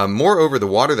 Moreover, the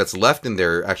water that's left in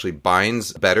there actually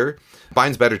binds better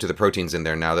to the proteins in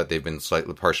there now that they've been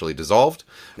slightly partially dissolved.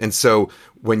 And so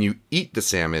when you eat the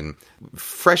salmon,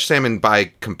 fresh salmon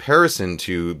by comparison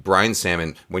to brine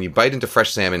salmon, when you bite into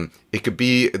fresh salmon, there could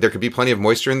be plenty of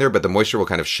moisture in there, but the moisture will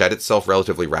kind of shed itself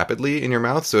relatively rapidly in your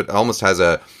mouth. So it almost has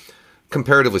a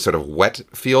comparatively sort of wet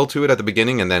feel to it at the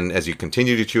beginning, and then as you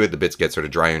continue to chew it, the bits get sort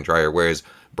of drier and drier. Whereas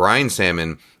brine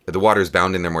salmon, the water is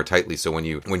bound in there more tightly, so when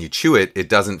you chew it, it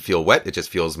doesn't feel wet. It just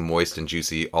feels moist and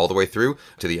juicy all the way through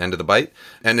to the end of the bite.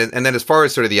 And then as far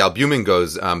as sort of the albumin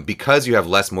goes, because you have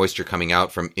less moisture coming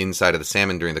out from inside of the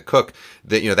salmon during the cook,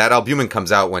 that albumin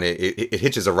comes out when it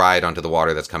hitches a ride onto the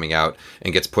water that's coming out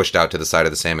and gets pushed out to the side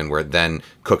of the salmon, where it then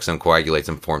cooks and coagulates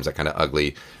and forms that kind of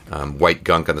ugly white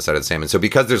gunk on the side of the salmon. So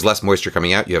because there's less moisture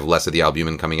coming out, you have less of the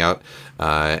albumin coming out,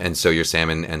 and so your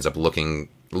salmon ends up looking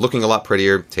a lot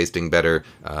prettier, tasting better,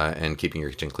 and keeping your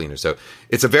kitchen cleaner. So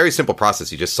it's a very simple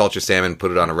process. You just salt your salmon,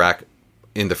 put it on a rack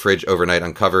in the fridge overnight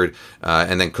uncovered,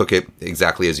 and then cook it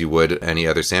exactly as you would any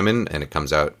other salmon, and it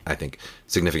comes out, I think,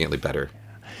 significantly better.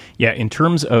 Yeah, in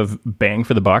terms of bang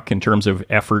for the buck, in terms of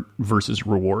effort versus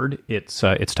reward, it's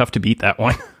tough to beat that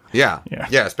one. Yeah,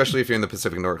 especially if you're in the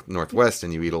Pacific Northwest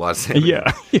and you eat a lot of salmon.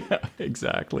 Yeah,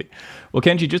 exactly. Well,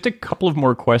 Kenji, just a couple of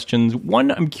more questions.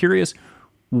 One, I'm curious,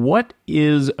 what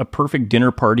is a perfect dinner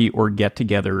party or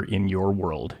get-together in your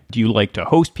world? Do you like to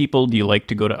host people? Do you like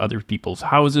to go to other people's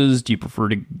houses? Do you prefer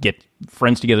to get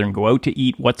friends together and go out to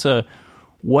eat? What's a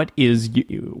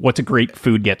great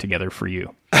food get-together for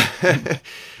you?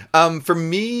 For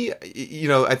me,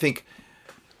 I think,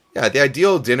 the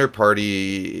ideal dinner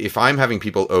party, if I'm having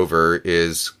people over,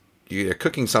 is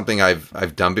cooking something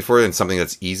I've done before and something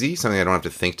that's easy, something I don't have to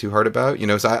think too hard about.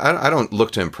 So I don't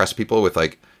look to impress people with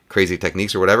like crazy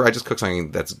techniques or whatever. I just cook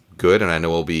something that's good and I know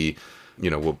will be,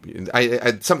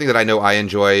 something that I know I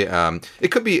enjoy.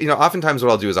 It could be, oftentimes what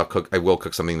I'll do is I will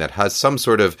cook something that has some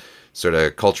sort of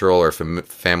cultural or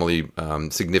family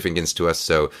significance to us.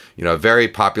 So, a very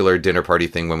popular dinner party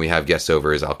thing when we have guests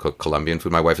over is I'll cook Colombian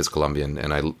food. My wife is Colombian,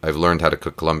 and I've learned how to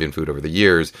cook Colombian food over the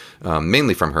years,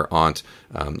 mainly from her aunt.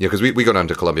 Because we go down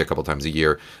to Colombia a couple times a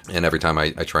year, and every time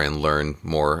I try and learn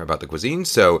more about the cuisine.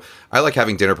 So I like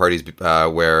having dinner parties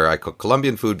where I cook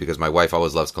Colombian food because my wife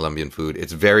always loves Colombian food.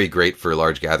 It's very great for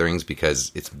large gatherings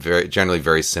because it's generally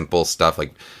very simple stuff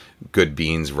like good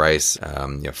beans, rice,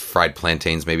 fried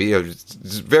plantains, maybe. Just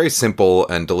very simple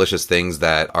and delicious things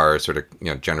that are sort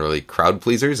of, generally crowd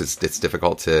pleasers. It's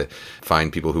difficult to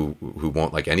find people who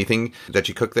won't like anything that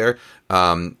you cook there.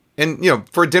 And,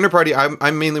 for a dinner party,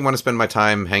 I mainly want to spend my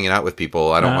time hanging out with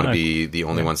people. I don't want to be the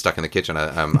only one stuck in the kitchen.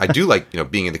 I do like,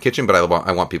 being in the kitchen, but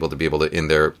I want people to be able to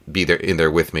be in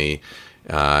there with me,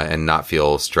 and not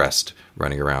feel stressed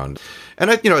running around.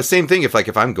 And same thing.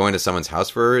 If I'm going to someone's house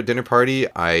for a dinner party,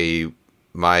 I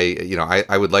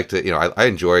would like to, I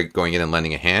enjoy going in and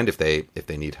lending a hand if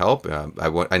they need help.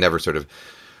 I never sort of,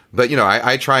 but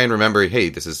I try and remember, hey,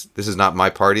 this is not my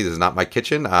party. This is not my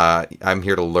kitchen. I'm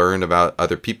here to learn about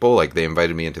other people. Like they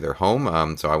invited me into their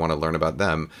home. So I want to learn about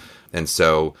them. And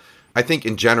so I think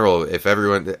in general, if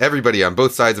everybody on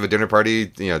both sides of a dinner party,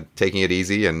 taking it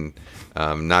easy and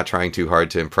not trying too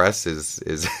hard to impress is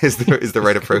the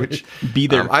right approach. Be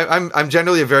there. I'm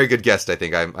generally a very good guest. I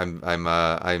think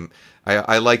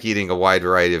I like eating a wide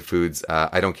variety of foods.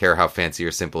 I don't care how fancy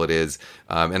or simple it is.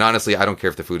 And honestly, I don't care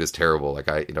if the food is terrible.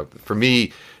 For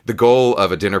me, the goal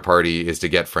of a dinner party is to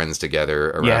get friends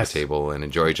together around the table and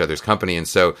enjoy each other's company. And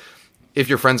so if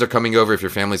your friends are coming over, if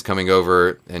your family's coming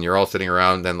over and you're all sitting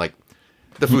around, then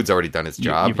the food's already done its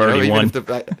job. You've already won.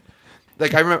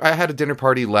 Like I remember I had a dinner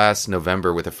party last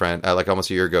November with a friend, like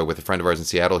almost a year ago, with a friend of ours in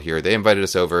Seattle here. They invited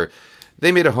us over.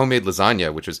 They made a homemade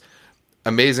lasagna, which was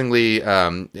amazingly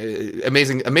an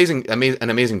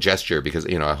amazing gesture, because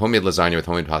a homemade lasagna with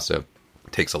homemade pasta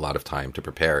takes a lot of time to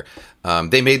prepare.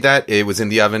 They made that. It was in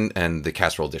the oven, and the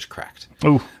casserole dish cracked.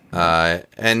 Oh. But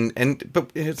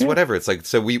it's whatever. It's like,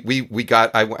 so we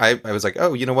got, I was like,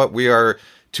 oh, you know what? We are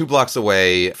 2 blocks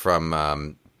away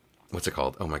from, what's it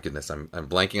called? Oh my goodness. I'm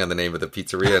blanking on the name of the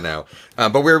pizzeria now.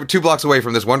 But we're 2 blocks away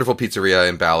from this wonderful pizzeria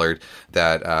in Ballard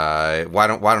that, why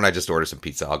don't I just order some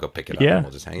pizza? I'll go pick it up and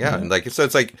we'll just hang out. And like, so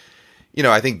it's like,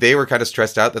 I think they were kind of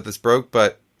stressed out that this broke,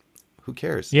 but who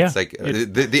cares? Yeah. It's like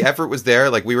the effort was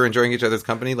there. Like, we were enjoying each other's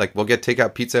company. Like, we'll get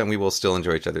takeout pizza and we will still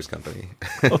enjoy each other's company.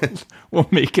 We'll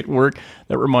make it work.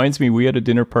 That reminds me, we had a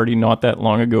dinner party not that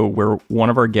long ago where one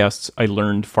of our guests, I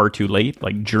learned far too late,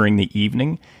 like during the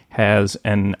evening, has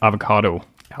an avocado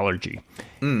allergy.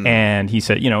 And he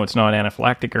said, it's not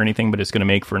anaphylactic or anything, but it's going to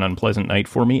make for an unpleasant night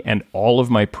for me. And all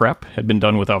of my prep had been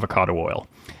done with avocado oil.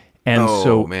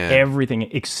 And everything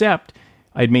except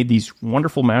I'd made these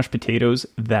wonderful mashed potatoes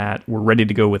that were ready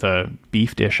to go with a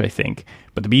beef dish, I think.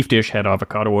 But the beef dish had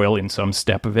avocado oil in some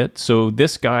step of it. So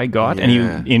this guy got, and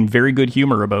he, in very good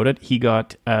humor about it, he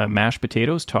got mashed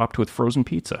potatoes topped with frozen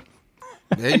pizza.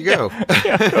 There you go.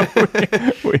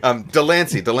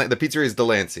 Delancey. The pizzeria is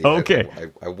Delancey. Okay.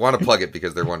 I want to plug it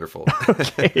because they're wonderful.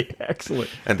 Okay, excellent.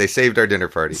 And they saved our dinner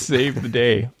party. Saved the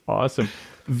day. Awesome.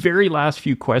 Very last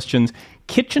few questions.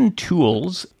 Kitchen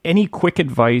tools, any quick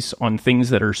advice on things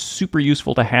that are super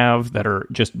useful to have, that are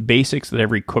just basics that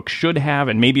every cook should have,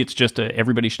 and maybe it's just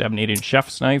everybody should have an 8-inch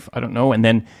chef's knife, I don't know, and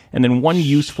then one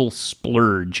useful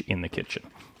splurge in the kitchen.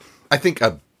 I think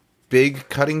a big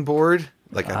cutting board.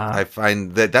 Like I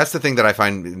find that's the thing that I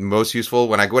find most useful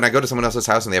when I go to someone else's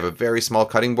house and they have a very small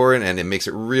cutting board and it makes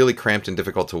it really cramped and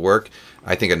difficult to work.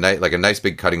 I think a nice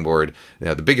big cutting board,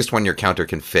 the biggest one your counter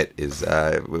can fit is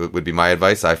would be my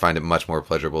advice. I find it much more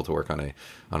pleasurable to work on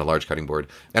a large cutting board.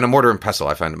 And a mortar and pestle.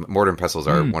 I find mortar and pestles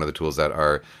are one of the tools that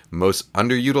are most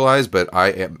underutilized,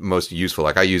 but most useful.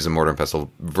 Like I use a mortar and pestle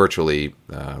virtually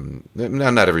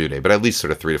not every day, but at least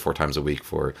sort of 3 to 4 times a week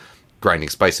for grinding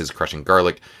spices, crushing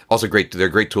garlic. Also they're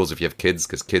great tools if you have kids,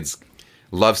 because kids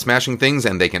love smashing things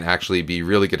and they can actually be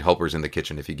really good helpers in the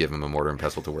kitchen if you give them a mortar and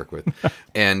pestle to work with.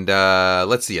 And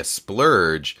let's see, a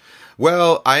splurge.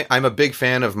 Well, I'm a big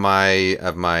fan of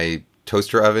my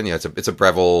toaster oven. It's a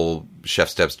Breville Chef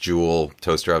Steps Jewel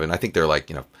toaster oven. I think they're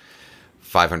like,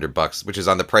 $500, which is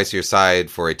on the pricier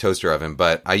side for a toaster oven,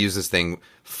 but I use this thing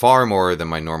far more than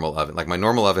my normal oven. Like my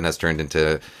normal oven has turned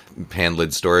into pan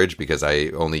lid storage because I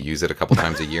only use it a couple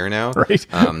times a year now. Right.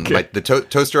 Okay. The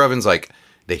toaster ovens, like,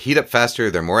 they heat up faster.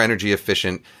 They're more energy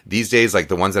efficient. These days, like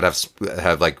the ones that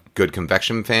have like good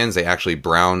convection fans, they actually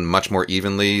brown much more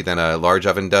evenly than a large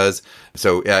oven does.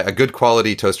 So a good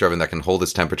quality toaster oven that can hold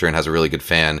its temperature and has a really good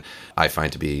fan, I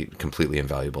find to be completely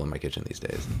invaluable in my kitchen these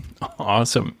days.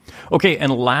 Awesome. Okay,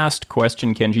 and last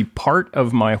question, Kenji. Part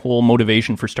of my whole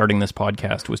motivation for starting this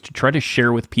podcast was to try to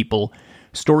share with people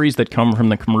stories that come from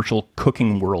the commercial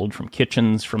cooking world, from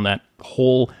kitchens, from that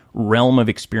whole realm of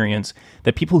experience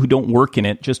that people who don't work in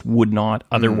it just would not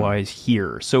otherwise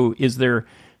hear. So is there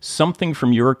something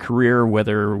from your career,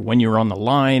 whether when you're on the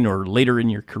line or later in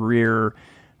your career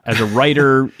as a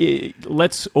writer,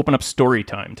 let's open up story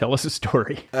time. Tell us a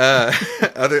story.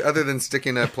 Other than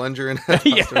sticking a plunger in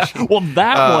a well,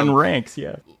 that one ranks,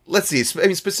 yeah. Let's see. I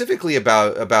mean, specifically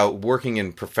about working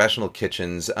in professional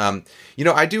kitchens.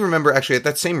 I do remember actually at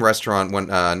that same restaurant, when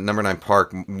Number 9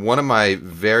 Park, one of my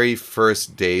very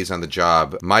first days on the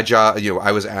job,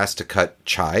 I was asked to cut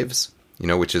chives,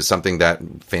 which is something that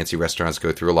fancy restaurants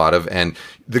go through a lot of. And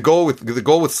the goal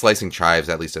with slicing chives,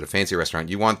 at least at a fancy restaurant,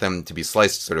 you want them to be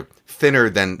sliced sort of thinner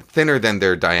than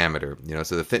their diameter.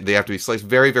 So they have to be sliced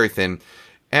very, very thin,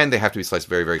 and they have to be sliced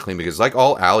very, very clean, because like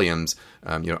all alliums,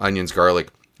 onions, garlic,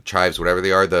 chives, whatever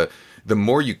they are, the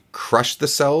more you crush the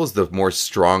cells, the more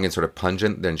strong and sort of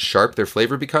pungent and sharp their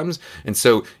flavor becomes. And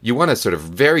so you want to sort of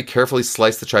very carefully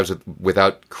slice the chives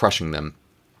without crushing them,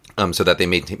 so that they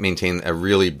maintain a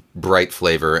really bright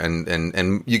flavor,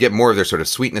 and you get more of their sort of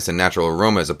sweetness and natural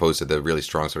aroma as opposed to the really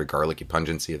strong sort of garlicky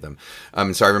pungency of them.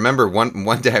 And so I remember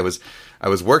one day I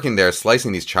was working there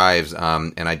slicing these chives,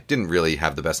 and I didn't really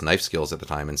have the best knife skills at the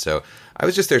time, and so I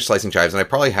was just there slicing chives, and I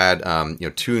probably had 2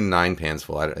 9-pans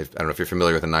full. I don't know if you're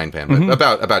familiar with a 9-pan,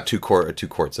 but about 2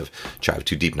 quarts of chives,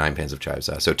 2 deep 9-pans of chives,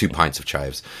 so 2 pints of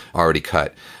chives already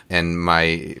cut. And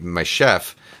my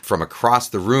chef from across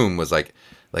the room was like,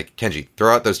 Kenji,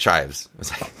 throw out those chives.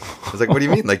 I was like, what do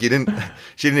you mean? Like, she didn't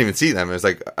even see them. I was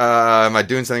like, am I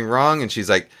doing something wrong? And she's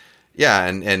like, Yeah,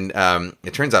 and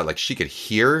it turns out like she could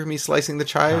hear me slicing the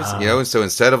chives, you know, and so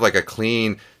instead of like a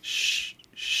clean shh,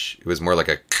 shh, it was more like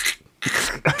a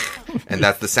and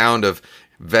that's the sound of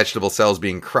vegetable cells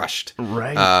being crushed.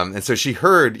 Right. And so she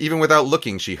heard, even without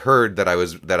looking, she heard that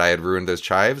I had ruined those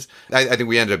chives. I think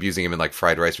we ended up using them in like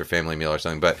fried rice for family meal or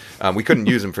something, but we couldn't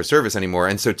use them for service anymore.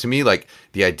 And so to me, like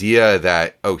the idea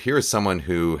that, oh, here is someone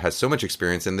who has so much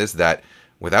experience in this that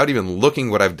without even looking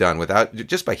what I've done, without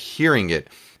just by hearing it,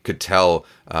 could tell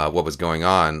what was going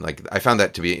on. Like I found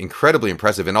that to be incredibly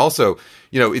impressive. And also,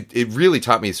 you know, it really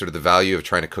taught me sort of the value of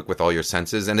trying to cook with all your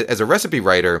senses. And as a recipe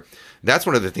writer, that's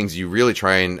one of the things you really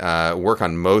try and work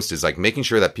on most is like making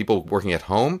sure that people working at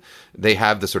home, they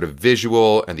have the sort of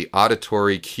visual and the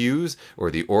auditory cues or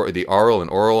the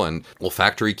oral and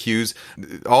olfactory cues,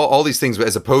 all these things,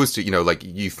 as opposed to, you know, like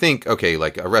you think, okay,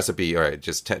 like a recipe, all right,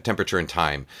 just temperature and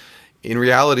time. In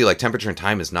reality, like temperature and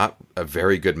time is not a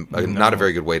very good, not a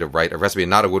very good way to write a recipe,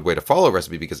 and not a good way to follow a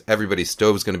recipe because everybody's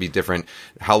stove is going to be different.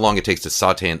 How long it takes to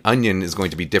saute an onion is going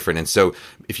to be different, and so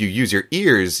if you use your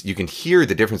ears, you can hear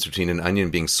the difference between an onion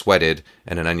being sweated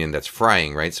and an onion that's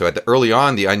frying, right? So early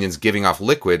on, the onion's giving off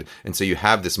liquid, and so you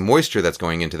have this moisture that's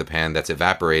going into the pan that's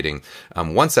evaporating.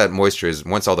 Once all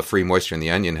the free moisture in the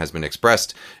onion has been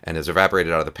expressed and is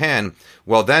evaporated out of the pan,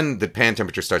 well, then the pan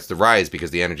temperature starts to rise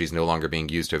because the energy is no longer being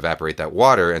used to evaporate that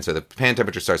water, and so the pan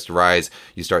temperature starts to rise.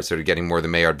 You start sort of getting more of the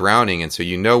Maillard browning, and so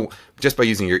you know just by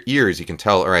using your ears you can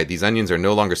tell, all right, these onions are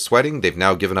no longer sweating, they've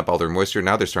now given up all their moisture,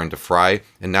 now they're starting to fry,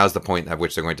 and now's the point at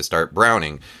which they're going to start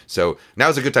browning. So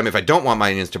now's a good time, if I don't want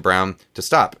my onions to brown, to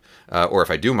stop, or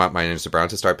if I do want my onions to brown,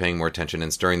 to start paying more attention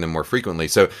and stirring them more frequently.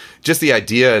 So just the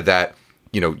idea that,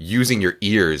 you know, using your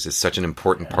ears is such an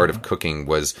important part of cooking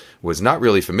was not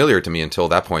really familiar to me until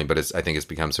that point, but I think it's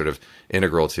become sort of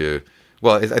integral to,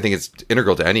 well, I think it's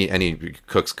integral to any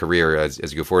cook's career as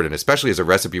you go forward, and especially as a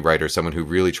recipe writer, someone who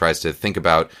really tries to think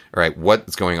about, all right,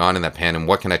 what's going on in that pan and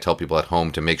what can I tell people at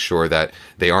home to make sure that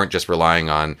they aren't just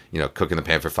relying on, you know, cooking the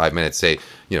pan for 5 minutes. Say,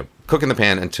 you know, cook in the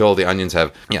pan until the onions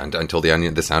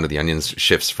the sound of the onions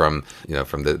shifts from, you know,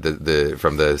 from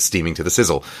the steaming to the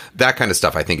sizzle. That kind of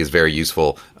stuff I think is very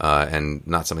useful and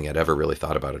not something I'd ever really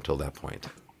thought about until that point.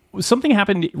 Something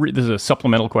happened, this is a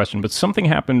supplemental question, but something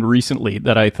happened recently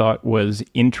that I thought was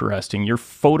interesting. Your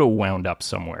photo wound up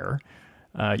somewhere.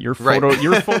 Your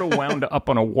photo wound up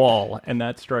on a wall, and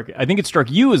I think it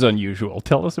struck you as unusual.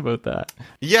 Tell us about that.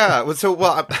 Yeah,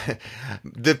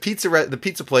 the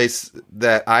pizza place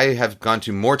that I have gone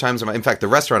to more times in fact, the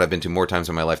restaurant I've been to more times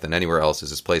in my life than anywhere else is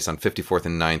this place on 54th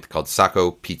and 9th called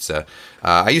Sacco Pizza.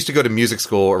 I used to go to music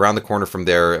school around the corner from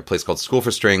there, a place called School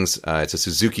for Strings. It's a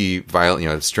Suzuki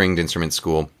stringed instrument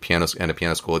school, piano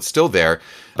school. It's still there,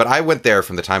 but I went there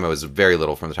from the time I was very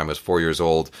little, from the time I was 4 years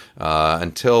old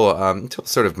until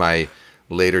sort of my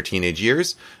later teenage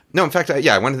years. No, in fact,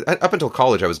 I went up until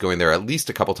college. I was going there at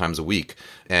least a couple times a week,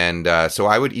 and so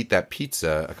I would eat that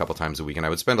pizza a couple times a week, and I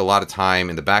would spend a lot of time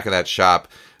in the back of that shop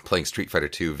playing Street Fighter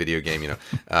 2 video game. You know,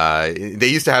 they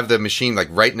used to have the machine like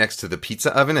right next to the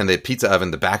pizza oven, and the pizza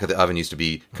oven, the back of the oven used to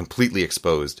be completely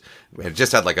exposed. It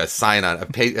just had like a sign on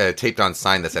a taped on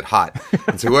sign that said "hot,"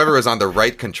 and so whoever was on the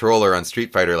right controller on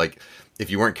Street Fighter, like, if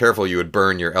you weren't careful, you would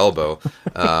burn your elbow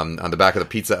on the back of the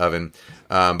pizza oven.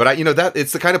 But that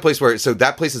it's the kind of place so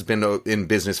that place has been in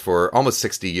business for almost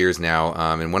 60 years now.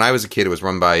 And when I was a kid, it was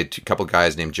run by a couple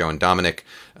guys named Joe and Dominic,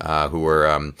 who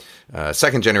were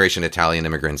second generation Italian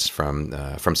immigrants from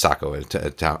Sacco, a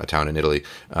town in Italy.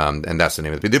 And that's the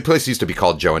name of it. The place used to be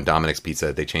called Joe and Dominic's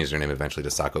Pizza. They changed their name eventually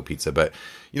to Sacco Pizza. But,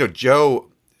 you know, Joe,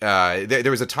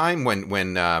 there was a time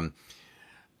when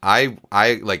I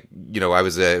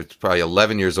was probably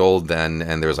 11 years old then,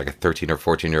 and there was like a 13 or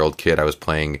 14-year-old kid I was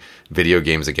playing video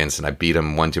games against, and I beat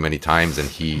him one too many times. And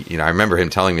he, you know, I remember him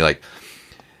telling me, like,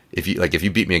 if you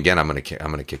beat me again, I'm gonna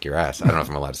kick your ass. I don't know if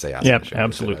I'm allowed to say ass. Yeah,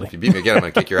 absolutely. If you beat me again, I'm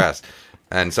gonna kick your ass.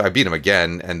 And so I beat him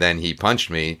again, and then he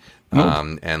punched me,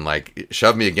 and like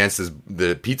shoved me against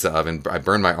the pizza oven. I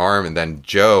burned my arm, and then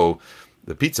Joe,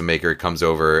 the pizza maker, comes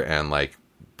over and like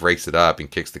breaks it up and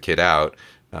kicks the kid out.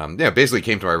 Basically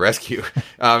came to my rescue.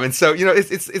 And so, you know,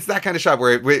 it's that kind of shop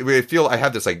where I feel I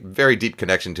have this like very deep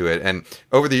connection to it. And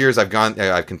over the years I've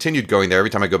continued going there. Every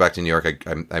time I go back to New York,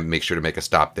 I make sure to make a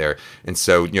stop there. And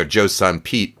so, you know, Joe's son,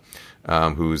 Pete,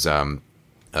 who's,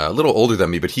 a little older than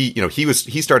me, but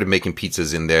he started making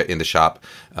pizzas in the shop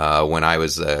when I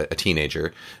was a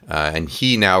teenager, and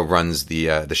he now runs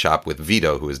the shop with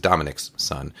Vito, who is Dominic's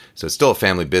son. So it's still a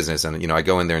family business, and you know I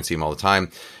go in there and see him all the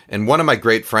time. And one of my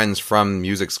great friends from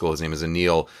music school, his name is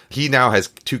Anil. He now has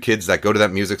 2 kids that go to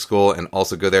that music school and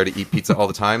also go there to eat pizza all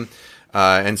the time.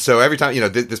 And so every time,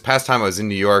 this past time I was in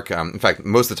New York, in fact,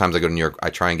 most of the times I go to New York, I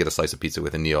try and get a slice of pizza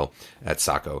with Anil at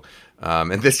Sacco.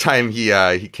 And this time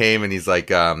he came and he's like,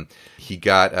 he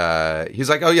was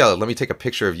like, oh yeah, let me take a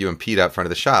picture of you and Pete out front of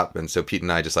the shop. And so Pete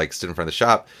and I just like stood in front of the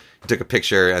shop, took a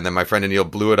picture, and then my friend Anil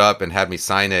blew it up and had me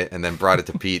sign it, and then brought it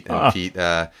to Pete, and Pete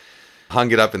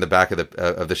hung it up in the back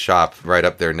of the shop, right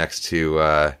up there next to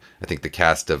I think the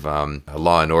cast of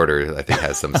Law and Order. I think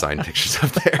has some signed pictures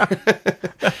up there.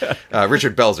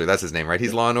 Richard Belzer, that's his name, right?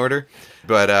 He's Law and Order.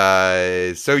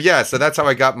 But so that's how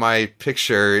I got my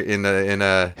picture in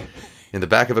the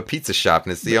back of a pizza shop,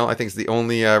 and I think it's the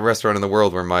only restaurant in the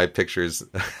world where my picture's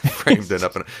framed and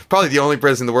up, probably the only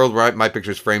place in the world where my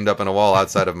picture's framed up on a wall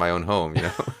outside of my own home.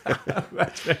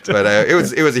 But it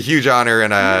was a huge honor,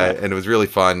 and it was really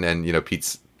fun. And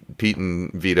Pete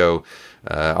and Vito,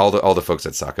 all the folks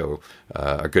at Sacco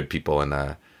are good people,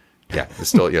 and it's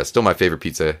still my favorite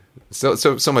pizza. So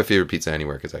my favorite pizza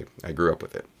anywhere, because I grew up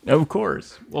with it. Of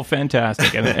course. Well,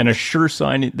 fantastic, and a sure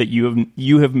sign that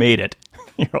you have made it.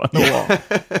 You're on the wall.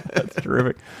 That's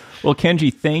terrific. Well,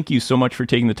 Kenji, thank you so much for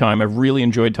taking the time. I've really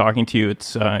enjoyed talking to you.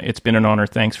 It's been an honor.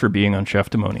 Thanks for being on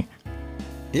Cheftimony.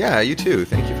 Yeah, you too.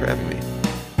 Thank you for having me.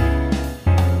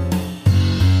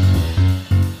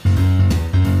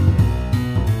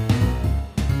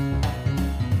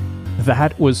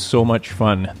 That was so much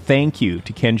fun. Thank you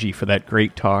to Kenji for that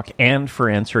great talk and for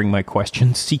answering my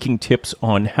questions, seeking tips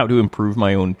on how to improve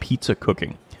my own pizza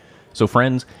cooking. So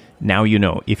friends, now you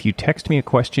know. If you text me a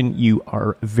question, you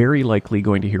are very likely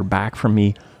going to hear back from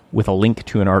me with a link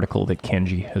to an article that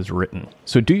Kenji has written.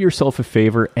 So do yourself a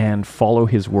favor and follow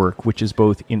his work, which is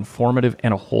both informative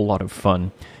and a whole lot of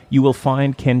fun. You will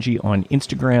find Kenji on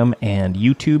Instagram and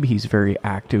YouTube. He's very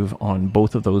active on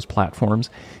both of those platforms.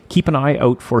 Keep an eye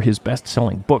out for his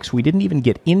best-selling books. We didn't even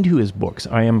get into his books.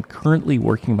 I am currently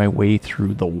working my way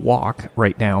through The Walk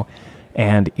right now,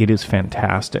 and it is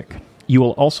fantastic. You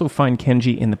will also find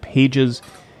Kenji in the pages,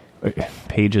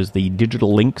 the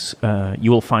digital links.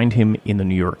 You will find him in the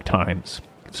New York Times.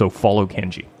 So follow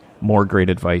Kenji. More great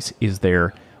advice is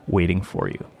there waiting for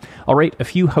you. All right, a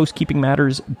few housekeeping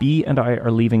matters. B and I are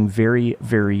leaving very,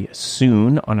 very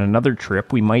soon on another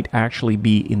trip. We might actually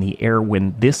be in the air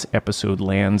when this episode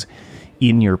lands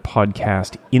in your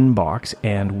podcast inbox,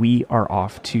 and we are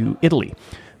off to Italy.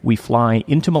 We fly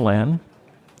into Milan,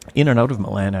 in and out of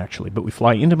Milan, actually, but we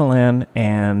fly into Milan,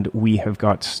 and we have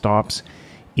got stops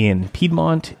in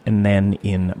Piedmont, and then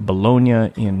in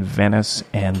Bologna, in Venice,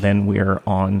 and then we're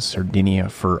on Sardinia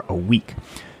for a week.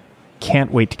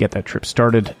 Can't wait to get that trip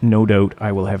started. No doubt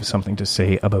I will have something to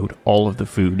say about all of the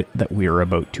food that we are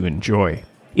about to enjoy.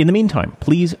 In the meantime,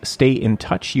 please stay in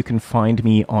touch. You can find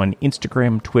me on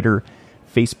Instagram, Twitter,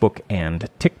 Facebook, and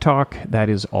TikTok. That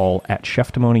is all at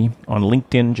Cheftimony. On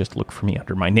LinkedIn, just look for me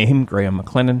under my name, Graham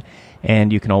McLennan,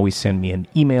 and you can always send me an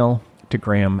email to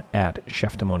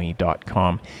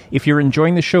graham@cheftimony.com. If you're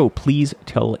enjoying the show, please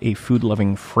tell a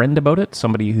food-loving friend about it,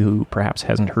 somebody who perhaps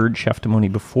hasn't heard Cheftimony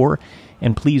before,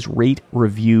 and please rate,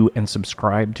 review, and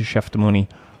subscribe to Cheftimony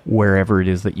wherever it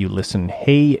is that you listen.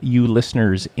 Hey, you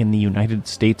listeners in the United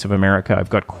States of America, I've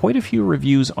got quite a few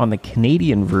reviews on the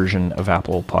Canadian version of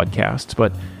Apple Podcasts,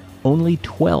 but only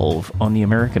 12 on the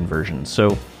American version.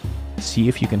 So see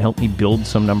if you can help me build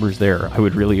some numbers there. I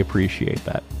would really appreciate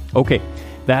that. Okay,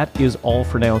 that is all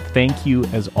for now. Thank you,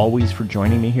 as always, for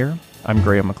joining me here. I'm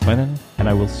Graham McLennan, and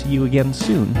I will see you again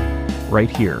soon, right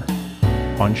here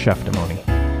on Cheftimony.